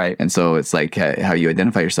addict. Right. And so it's like how you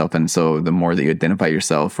identify yourself. And so the more that you identify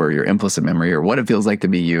yourself, or your implicit memory, or what it feels like to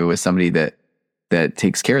be you as somebody that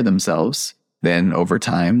takes care of themselves, then over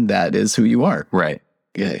time, that is who you are. Right.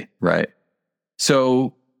 Okay. Right.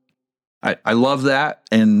 So I love that.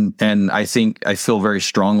 And I think I feel very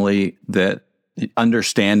strongly that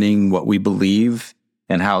understanding what we believe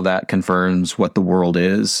and how that confirms what the world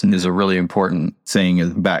is a really important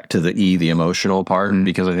thing. Back to the emotional part,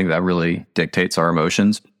 because I think that really dictates our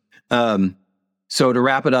emotions. So to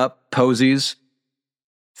wrap it up, POSIs: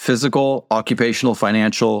 physical, occupational,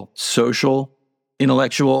 financial, social,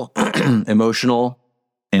 intellectual, emotional,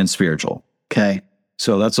 and spiritual. Okay.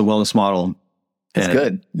 So that's a wellness model. It's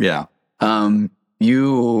good. Yeah.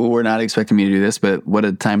 You were not expecting me to do this, but what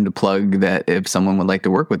a time to plug that if someone would like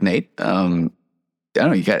to work with Nate. I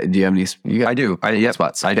don't know. Do you have any? I do.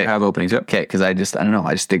 Spots. I have openings. Yep. Okay. Because I don't know.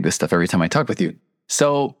 I just dig this stuff every time I talk with you.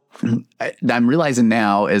 So I'm realizing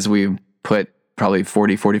now, as we put probably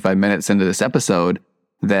 40, 45 minutes into this episode,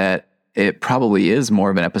 that it probably is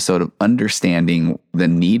more of an episode of understanding the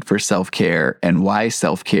need for self-care and why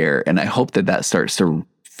self-care. And I hope that starts to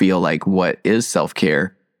feel like what is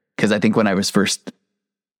self-care. Because I think when I was first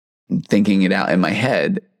thinking it out in my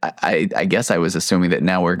head, I guess I was assuming that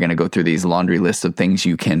now we're going to go through these laundry lists of things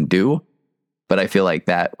you can do. But I feel like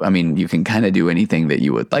you can kind of do anything that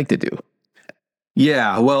you would like to do.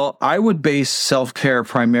 Yeah. Well, I would base self-care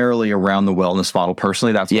primarily around the wellness model.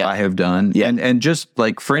 Personally, that's what I have done. Yeah. And just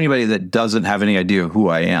like for anybody that doesn't have any idea who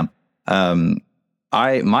I am,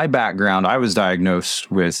 my background, I was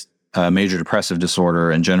diagnosed with major depressive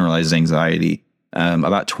disorder and generalized anxiety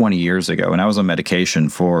about 20 years ago. And I was on medication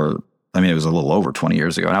it was a little over 20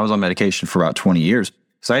 years ago. And I was on medication for about 20 years.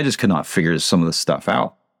 So I just could not figure some of this stuff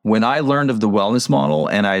out. When I learned of the wellness model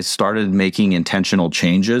and I started making intentional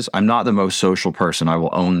changes, I'm not the most social person. I will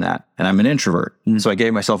own that. And I'm an introvert. So I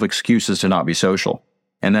gave myself excuses to not be social.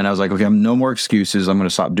 And then I was like, okay, I'm no more excuses. I'm going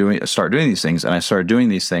to start doing these things. And I started doing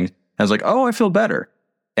these things. I was like, oh, I feel better.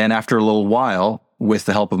 And after a little while, with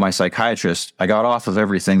the help of my psychiatrist, I got off of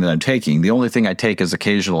everything that I'm taking. The only thing I take is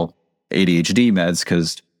occasional ADHD meds,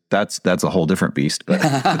 because that's a whole different beast. But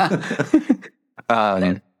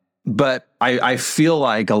I feel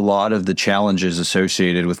like a lot of the challenges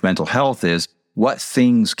associated with mental health is what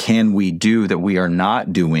things can we do that we are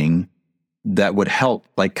not doing that would help,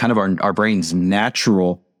 like kind of our brain's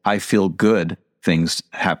natural, I feel good things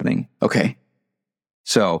happening. Okay.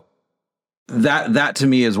 So that to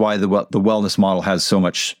me is why the wellness model has so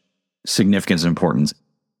much significance and importance.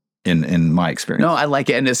 in my experience. No, I like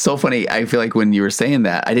it. And it's so funny. I feel like when you were saying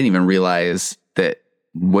that, I didn't even realize that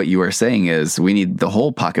what you were saying is we need the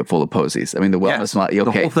whole pocket full of posies. I mean, the wellness model,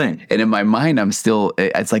 okay. The whole thing. And in my mind,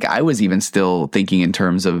 it's like I was even still thinking in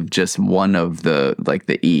terms of just one of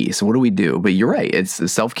the E. So what do we do? But you're right.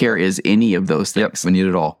 It's self-care is any of those things. Yep, we need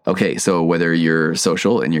it all. Okay. So whether you're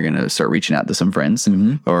social and you're going to start reaching out to some friends,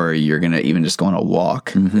 or you're going to even just go on a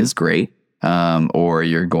walk is great. Or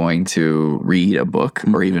you're going to read a book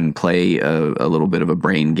or even play a little bit of a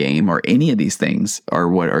brain game, or any of these things are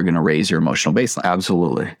what are going to raise your emotional baseline.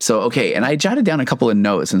 Absolutely. So, okay. And I jotted down a couple of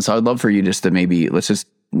notes. And so I'd love for you just to maybe, let's just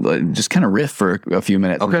kind of riff for a few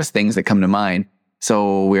minutes. Okay. Just things that come to mind.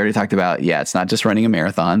 So we already talked about, it's not just running a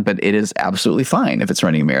marathon, but it is absolutely fine if it's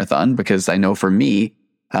running a marathon, because I know for me,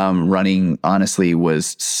 running honestly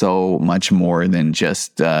was so much more than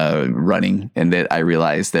just running, and that I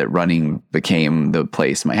realized that running became the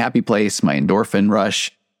place, my happy place, my endorphin rush.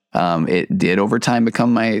 It did over time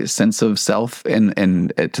become my sense of self,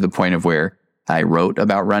 and to the point of where I wrote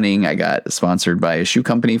about running. I got sponsored by a shoe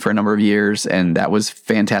company for a number of years, and that was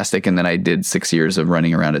fantastic. And then I did 6 years of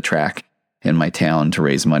running around a track in my town to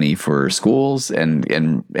raise money for schools,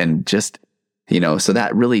 and just, so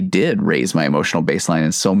that really did raise my emotional baseline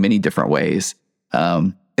in so many different ways.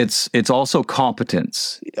 It's also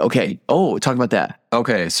competence. Okay. Oh, talk about that.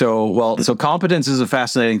 Okay. So competence is a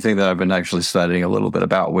fascinating thing that I've been actually studying a little bit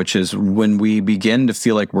about, which is when we begin to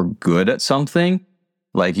feel like we're good at something.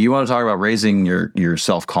 Like, you want to talk about raising your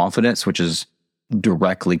self-confidence, which is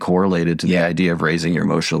directly correlated to the idea of raising your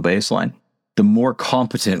emotional baseline. The more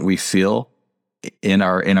competent we feel in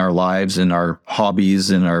our lives, in our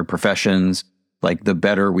hobbies, in our professions, like, the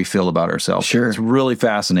better we feel about ourselves. Sure. It's really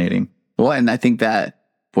fascinating. Well, and I think that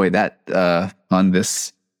on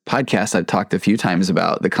this podcast, I've talked a few times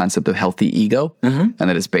about the concept of healthy ego, and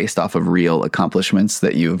that it's based off of real accomplishments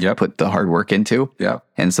that you've put the hard work into. Yeah.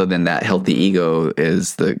 And so then that healthy ego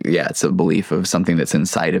is it's a belief of something that's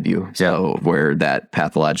inside of you. So where that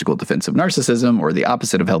pathological defensive narcissism, or the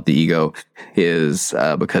opposite of healthy ego, is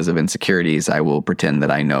because of insecurities, I will pretend that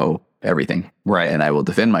I know everything. Right. And I will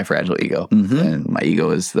defend my fragile ego. And my ego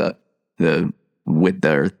is the width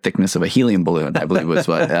or thickness of a helium balloon, I believe was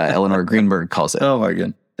what Eleanor Greenberg calls it. Oh my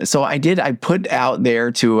goodness. So I put out there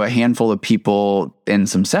to a handful of people in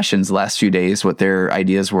some sessions the last few days what their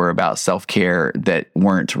ideas were about self-care that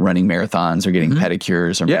weren't running marathons or getting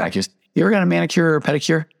pedicures or manicures. You ever got a manicure or a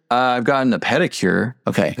pedicure? I've gotten a pedicure.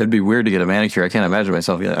 Okay. It'd be weird to get a manicure. I can't imagine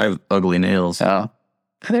myself. I have ugly nails. Oh,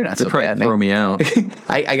 they're not so bad. Throw me out.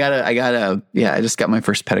 I just got my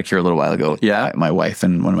first pedicure a little while ago. Yeah. My wife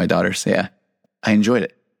and one of my daughters. Yeah. I enjoyed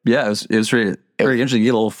it. Yeah. It was very interesting. You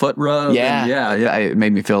get a little foot rub. Yeah. It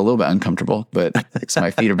made me feel a little bit uncomfortable, but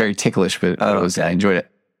my feet are very ticklish, but I enjoyed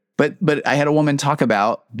it. But I had a woman talk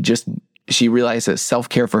about she realized that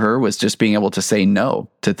self-care for her was just being able to say no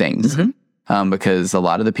to things. Because a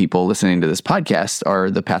lot of the people listening to this podcast are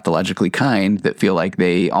the pathologically kind that feel like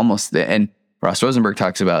they and Ross Rosenberg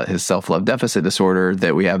talks about his self-love deficit disorder,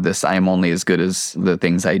 that we have this, I am only as good as the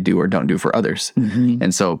things I do or don't do for others.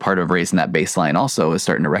 And so part of raising that baseline also is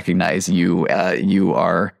starting to recognize you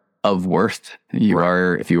are of worth.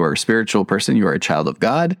 If you are a spiritual person, you are a child of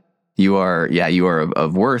God. You are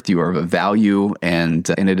of worth. You are of value. And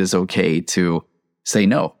it is okay to say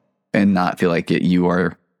no and not feel like you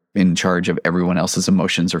are in charge of everyone else's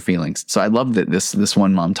emotions or feelings. So I love that this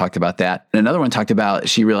one mom talked about that. And another one talked about,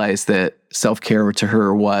 she realized that self-care to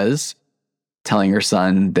her was telling her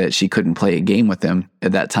son that she couldn't play a game with him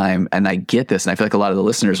at that time. And I get this. And I feel like a lot of the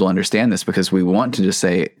listeners will understand this, because we want to just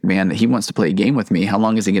say, man, he wants to play a game with me. How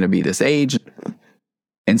long is he going to be this age?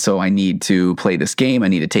 And so I need to play this game. I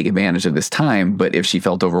need to take advantage of this time. But if she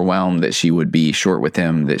felt overwhelmed that she would be short with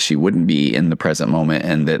him, that she wouldn't be in the present moment,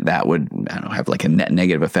 and that would, have like a net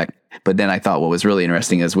negative effect. But then I thought what was really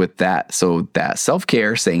interesting is with that, so that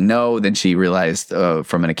self-care, saying no, then she realized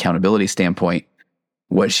from an accountability standpoint,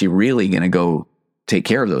 was she really going to go take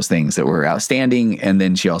care of those things that were outstanding? And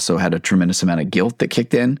then she also had a tremendous amount of guilt that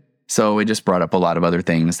kicked in. So it just brought up a lot of other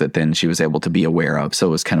things that then she was able to be aware of. So it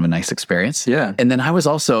was kind of a nice experience. Yeah. And then I was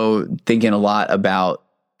also thinking a lot about,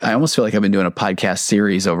 I almost feel like I've been doing a podcast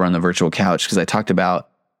series over on the virtual couch, because I talked about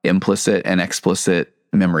implicit and explicit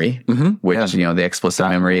memory, which, the explicit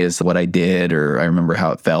memory is what I did, or I remember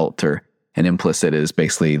how it felt, and implicit is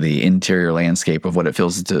basically the interior landscape of what it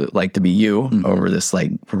feels like to be you over this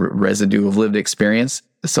like residue of lived experience.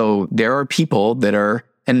 So there are people that are,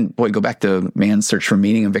 and go back to Man's Search for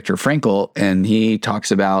Meaning and Viktor Frankl, and he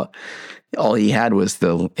talks about all he had was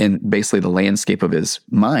basically the landscape of his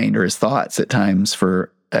mind or his thoughts at times,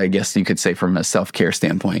 for, I guess you could say, from a self-care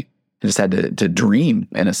standpoint. just had to dream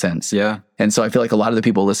in a sense. Yeah. And so I feel like a lot of the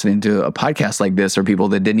people listening to a podcast like this are people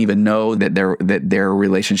that didn't even know that their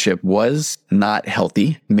relationship was not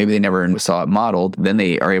healthy. Maybe they never saw it modeled. Then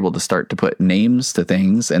they are able to start to put names to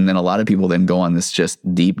things. And then a lot of people then go on this just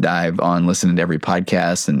deep dive on listening to every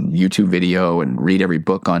podcast and YouTube video and read every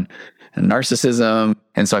book on narcissism.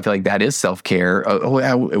 And so I feel like that is self-care.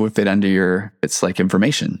 It would fit under it's like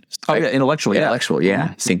information. Oh, yeah, intellectual. Yeah. Intellectual, yeah.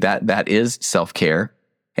 I think that is self-care.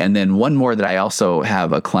 And then one more that I also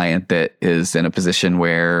have a client that is in a position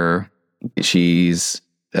where she's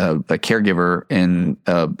a caregiver in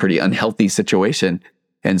a pretty unhealthy situation.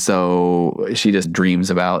 And so she just dreams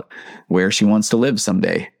about where she wants to live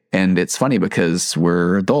someday. And it's funny because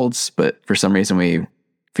we're adults, but for some reason we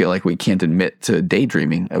feel like we can't admit to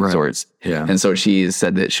daydreaming of sorts. Yeah. And so she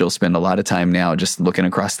said that she'll spend a lot of time now just looking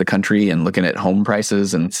across the country and looking at home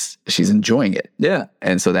prices, and she's enjoying it. Yeah.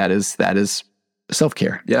 And so that is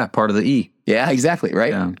self-care. Yeah. Part of the E. Yeah, exactly.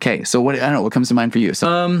 Right. Yeah. Okay. So I don't know, what comes to mind for you?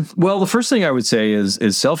 So, well, the first thing I would say is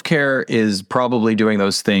self-care is probably doing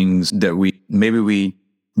those things that we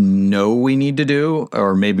know we need to do,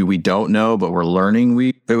 or maybe we don't know, but we're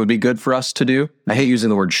learning it would be good for us to do. I hate using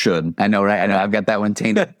the word should. I know, right? I know. I've got that one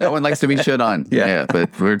tainted. That one likes to be should on. Yeah.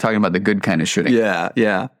 But we're talking about the good kind of shoulding. Yeah.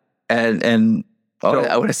 Yeah. And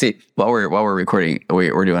I want to see while we're recording,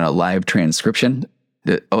 we're doing a live transcription.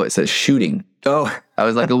 It says shooting. Oh, I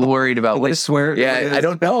was like a little worried about what swear. Yeah, I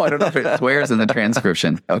don't know. I don't know if it swears in the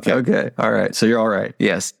transcription. Okay. Okay. All right. So you're all right.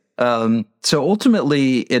 Yes. So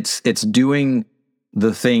ultimately, it's doing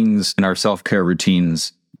the things in our self-care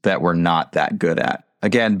routines that we're not that good at.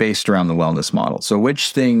 Again, based around the wellness model. So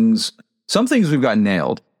some things we've got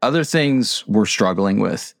nailed, other things we're struggling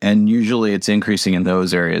with. And usually it's increasing in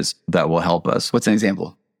those areas that will help us. What's an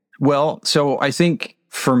example? Well, so I think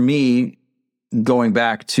for me, going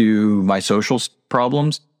back to my social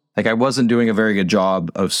problems, like I wasn't doing a very good job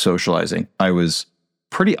of socializing. I was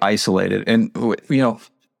pretty isolated. And,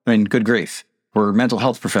 good grief. We're mental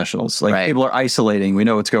health professionals. Like people are isolating. We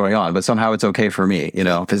know what's going on, but somehow it's okay for me,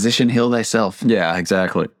 Physician, heal thyself. Yeah,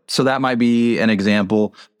 exactly. So that might be an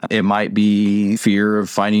example. It might be fear of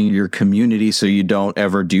finding your community so you don't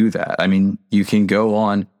ever do that. I mean, you can go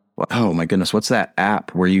on, oh my goodness, what's that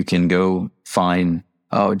app where you can go find...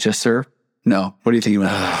 Oh, Just Serve? No. What do you think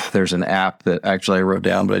about? There's an app that actually I wrote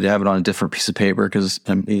down, but I have it on a different piece of paper because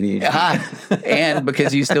I'm ADHD. And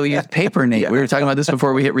because you still use paper, Nate. We were talking about this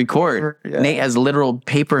before we hit record. Yeah. Nate has literal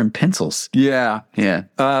paper and pencils. Yeah. Yeah.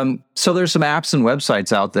 So there's some apps and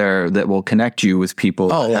websites out there that will connect you with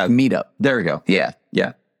people. Oh, like Meetup. There we go. Yeah.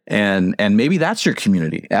 Yeah. And maybe that's your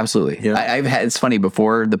community. Absolutely. Yeah. It's funny,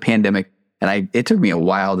 before the pandemic, and it took me a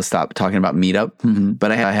while to stop talking about Meetup,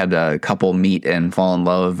 but I had a couple meet and fall in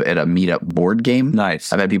love at a Meetup board game.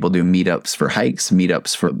 Nice. I've had people do meetups for hikes,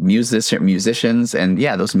 meetups for musicians. And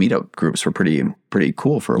yeah, those Meetup groups were pretty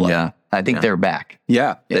cool for a while. Yeah. I think they're back.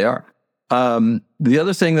 Yeah, they are. The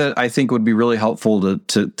other thing that I think would be really helpful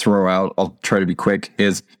to throw out, I'll try to be quick,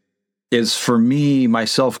 is for me, my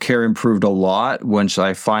self-care improved a lot once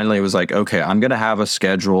I finally was like, okay, I'm going to have a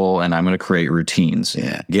schedule and I'm going to create routines.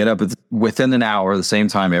 Yeah. Get up within an hour, the same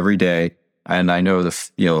time every day. And I know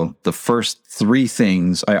the first 3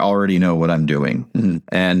 things, I already know what I'm doing. Mm-hmm.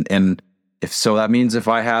 And that means if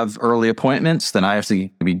I have early appointments, then I have to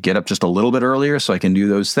maybe get up just a little bit earlier so I can do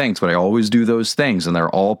those things. But I always do those things, and they're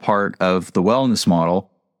all part of the wellness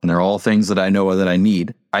model. And they're all things that I know that I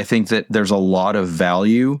need. I think that there's a lot of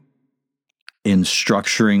value in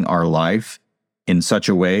structuring our life in such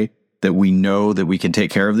a way that we know that we can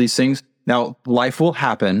take care of these things. Now, life will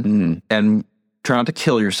happen, and try not to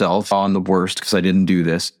kill yourself on the worst, because I didn't do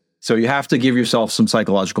this. So you have to give yourself some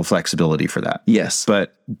psychological flexibility for that. Yes.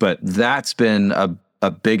 But that's been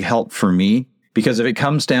a big help for me, because if it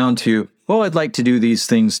comes down to, well, I'd like to do these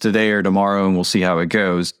things today or tomorrow and we'll see how it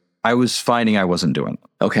goes, I was finding I wasn't doing them.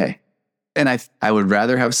 Okay. And I would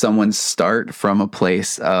rather have someone start from a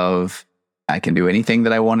place of, I can do anything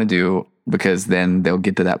that I want to do, because then they'll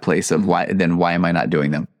get to that place of why am I not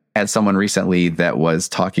doing them? I had someone recently that was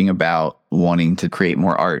talking about wanting to create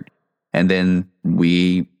more art. And then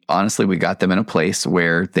we got them in a place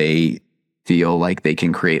where they feel like they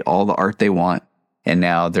can create all the art they want. And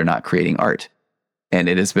now they're not creating art. And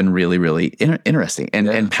it has been really, really interesting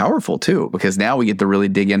and powerful too, because now we get to really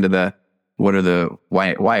dig into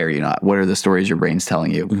why are you not? What are the stories your brain's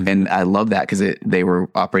telling you? Mm-hmm. And I love that, because they were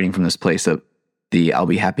operating from this place of I'll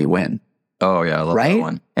be happy when. Oh yeah, I love that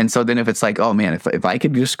one. And so then if it's like, oh man, if I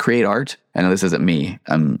could just create art, I know this isn't me,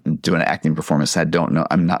 I'm doing an acting performance, I don't know,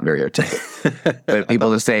 I'm not very artistic. But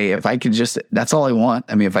people just say, if I could just, that's all I want.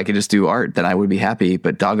 I mean, if I could just do art, then I would be happy,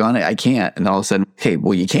 but doggone it, I can't. And all of a sudden, okay,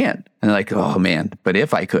 well you can. And they're like, oh man, but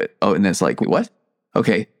if I could. Oh, and it's like, what?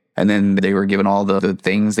 Okay. And then they were given all the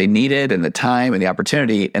things they needed and the time and the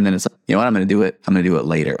opportunity. And then it's like, you know what, I'm going to do it. I'm going to do it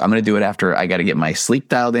later. I'm going to do it after I got to get my sleep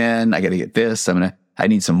dialed in. I got to get this. I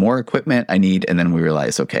need some more equipment. And then we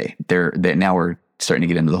realize, okay, now we're starting to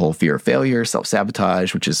get into the whole fear of failure,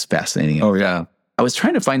 self-sabotage, which is fascinating. Oh yeah. I was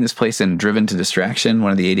trying to find this place in Driven to Distraction,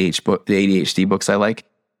 one of the ADHD books I like,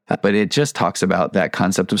 but it just talks about that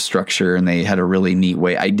concept of structure, and they had a really neat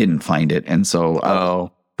way. I didn't find it. And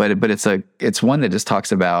so, but it's one that just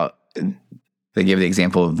talks about, they give the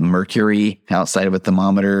example of mercury outside of a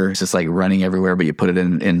thermometer. It's just like running everywhere, but you put it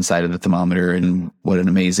inside of the thermometer, and what an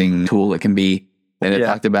amazing tool it can be. And it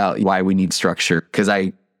talked about why we need structure, because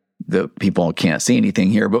the people can't see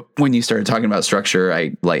anything here, but when you started talking about structure,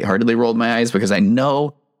 I lightheartedly rolled my eyes because I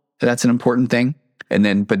know that's an important thing.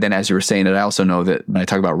 But then as you were saying it, I also know that when I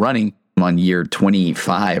talk about running, I'm on year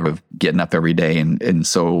 25 of getting up every day. And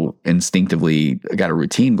so instinctively I got a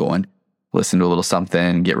routine going, listen to a little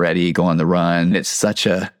something, get ready, go on the run. It's such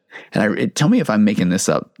tell me if I'm making this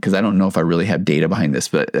up, because I don't know if I really have data behind this,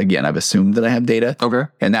 but again, I've assumed that I have data. Okay.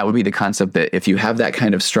 And that would be the concept that if you have that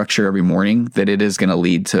kind of structure every morning, that it is going to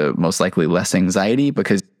lead to most likely less anxiety,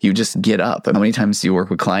 because you just get up. How many times do you work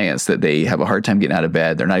with clients that they have a hard time getting out of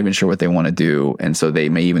bed? They're not even sure what they want to do. And so they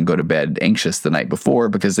may even go to bed anxious the night before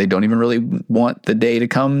because they don't even really want the day to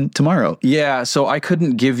come tomorrow. Yeah. So I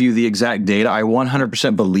couldn't give you the exact data. I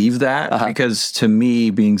 100% believe that because to me,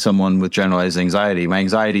 being someone with generalized anxiety, my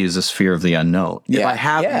anxiety is this fear of the unknown. Yeah. If I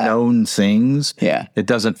have known things, it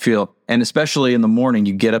doesn't feel, and especially in the morning,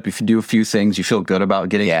 you get up, if you do a few things, you feel good about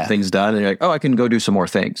getting things done. And you're like, oh, I can go do some more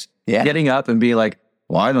things. Yeah. Getting up and being like,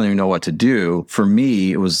 well, I don't even know what to do. For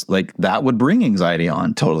me, it was like, that would bring anxiety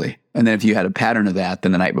on. Totally. And then if you had a pattern of that,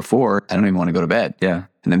 then the night before, I don't even want to go to bed. Yeah.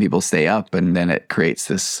 And then people stay up, and then it creates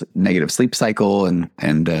this negative sleep cycle.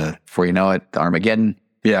 And before you know it, Armageddon.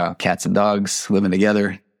 Yeah. Cats and dogs living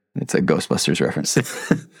together. It's a Ghostbusters reference.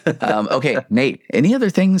 Okay, Nate, any other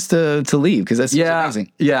things to leave? Because that's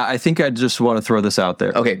amazing. Yeah, I think I just want to throw this out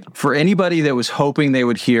there. Okay. For anybody that was hoping they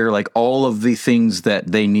would hear like all of the things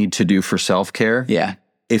that they need to do for self-care. Yeah.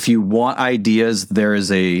 If you want ideas, there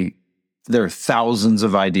are thousands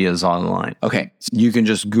of ideas online. Okay. You can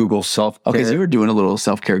just Google self-care. Okay, so you were doing a little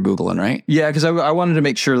self-care Googling, right? Yeah, because I wanted to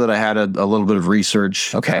make sure that I had a little bit of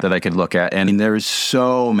research that I could look at. And there's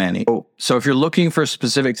so many. So if you're looking for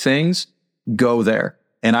specific things, go there.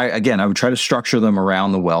 And I would try to structure them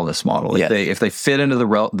around the wellness model. If they fit into the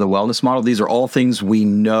wellness model, these are all things we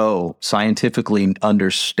know, scientifically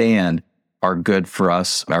understand are good for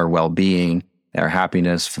us, our well-being, our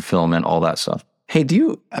happiness, fulfillment, all that stuff. Hey,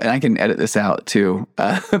 and I can edit this out too,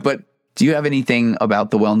 but do you have anything about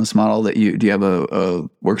the wellness model do you have a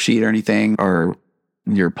worksheet or anything, or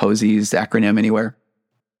your POSES acronym anywhere?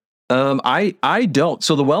 I don't.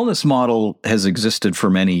 So the wellness model has existed for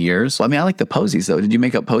many years. Well, I mean, I like the POSES though. Did you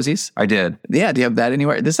make up POSES? I did. Yeah. Do you have that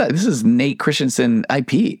anywhere? This is Nate Christensen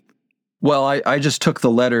IP. Well, I just took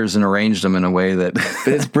the letters and arranged them in a way that...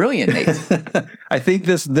 But it's brilliant, Nate. I think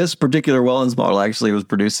this particular wellness model actually was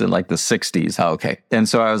produced in like the 60s. Oh, okay. And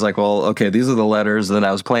so I was like, well, okay, these are the letters. And then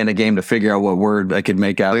I was playing a game to figure out what word I could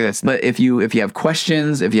make out. Look at this. But if you have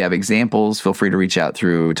questions, if you have examples, feel free to reach out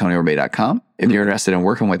through TonyOrbay.com. If you're interested in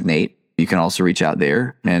working with Nate, you can also reach out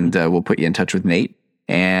there, and we'll put you in touch with Nate.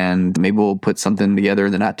 And maybe we'll put something together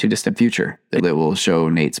in the not too distant future that will show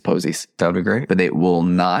Nate's POSES. That would be great. But it will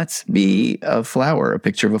not be a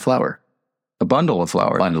picture of a flower. A bundle of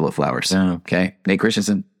flowers. Bundle of flowers. Yeah. Okay. Nate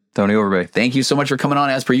Christensen. Tony Overbay. Thank you so much for coming on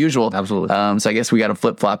as per usual. Absolutely. So I guess we got to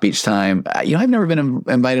flip-flop each time. I've never been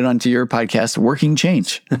invited onto your podcast, Working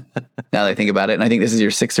Change. Now that I think about it, and I think this is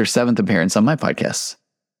your 6th or 7th appearance on my podcast.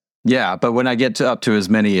 Yeah, but when I get up to as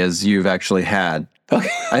many as you've actually had,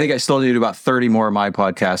 I think I still need about 30 more of my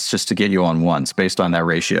podcasts just to get you on once based on that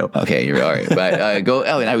ratio. Okay, you're all right. But go,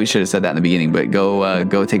 and we should have said that in the beginning, but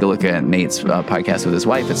go take a look at Nate's podcast with his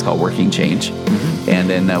wife. It's called Working Change. Mm-hmm. And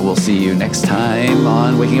then we'll see you next time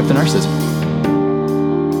on Waking Up to Narcissism.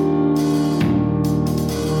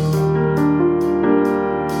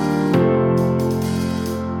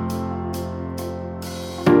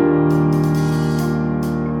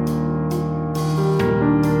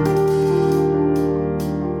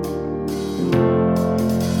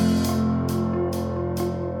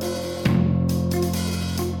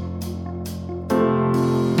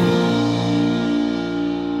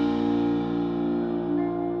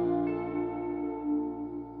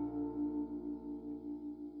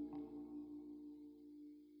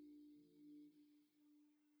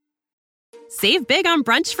 Save big on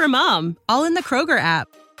brunch for mom, all in the Kroger app.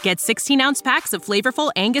 Get 16-ounce packs of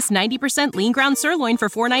flavorful Angus 90% lean ground sirloin for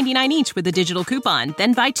 $4.99 each with a digital coupon.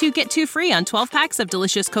 Then buy 2, get 2 free on 12 packs of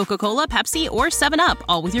delicious Coca-Cola, Pepsi, or 7-Up,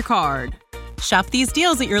 all with your card. Shop these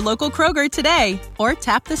deals at your local Kroger today, or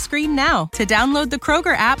tap the screen now to download the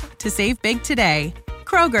Kroger app to save big today.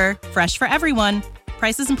 Kroger, fresh for everyone.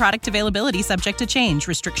 Prices and product availability subject to change.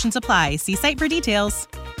 Restrictions apply. See site for details.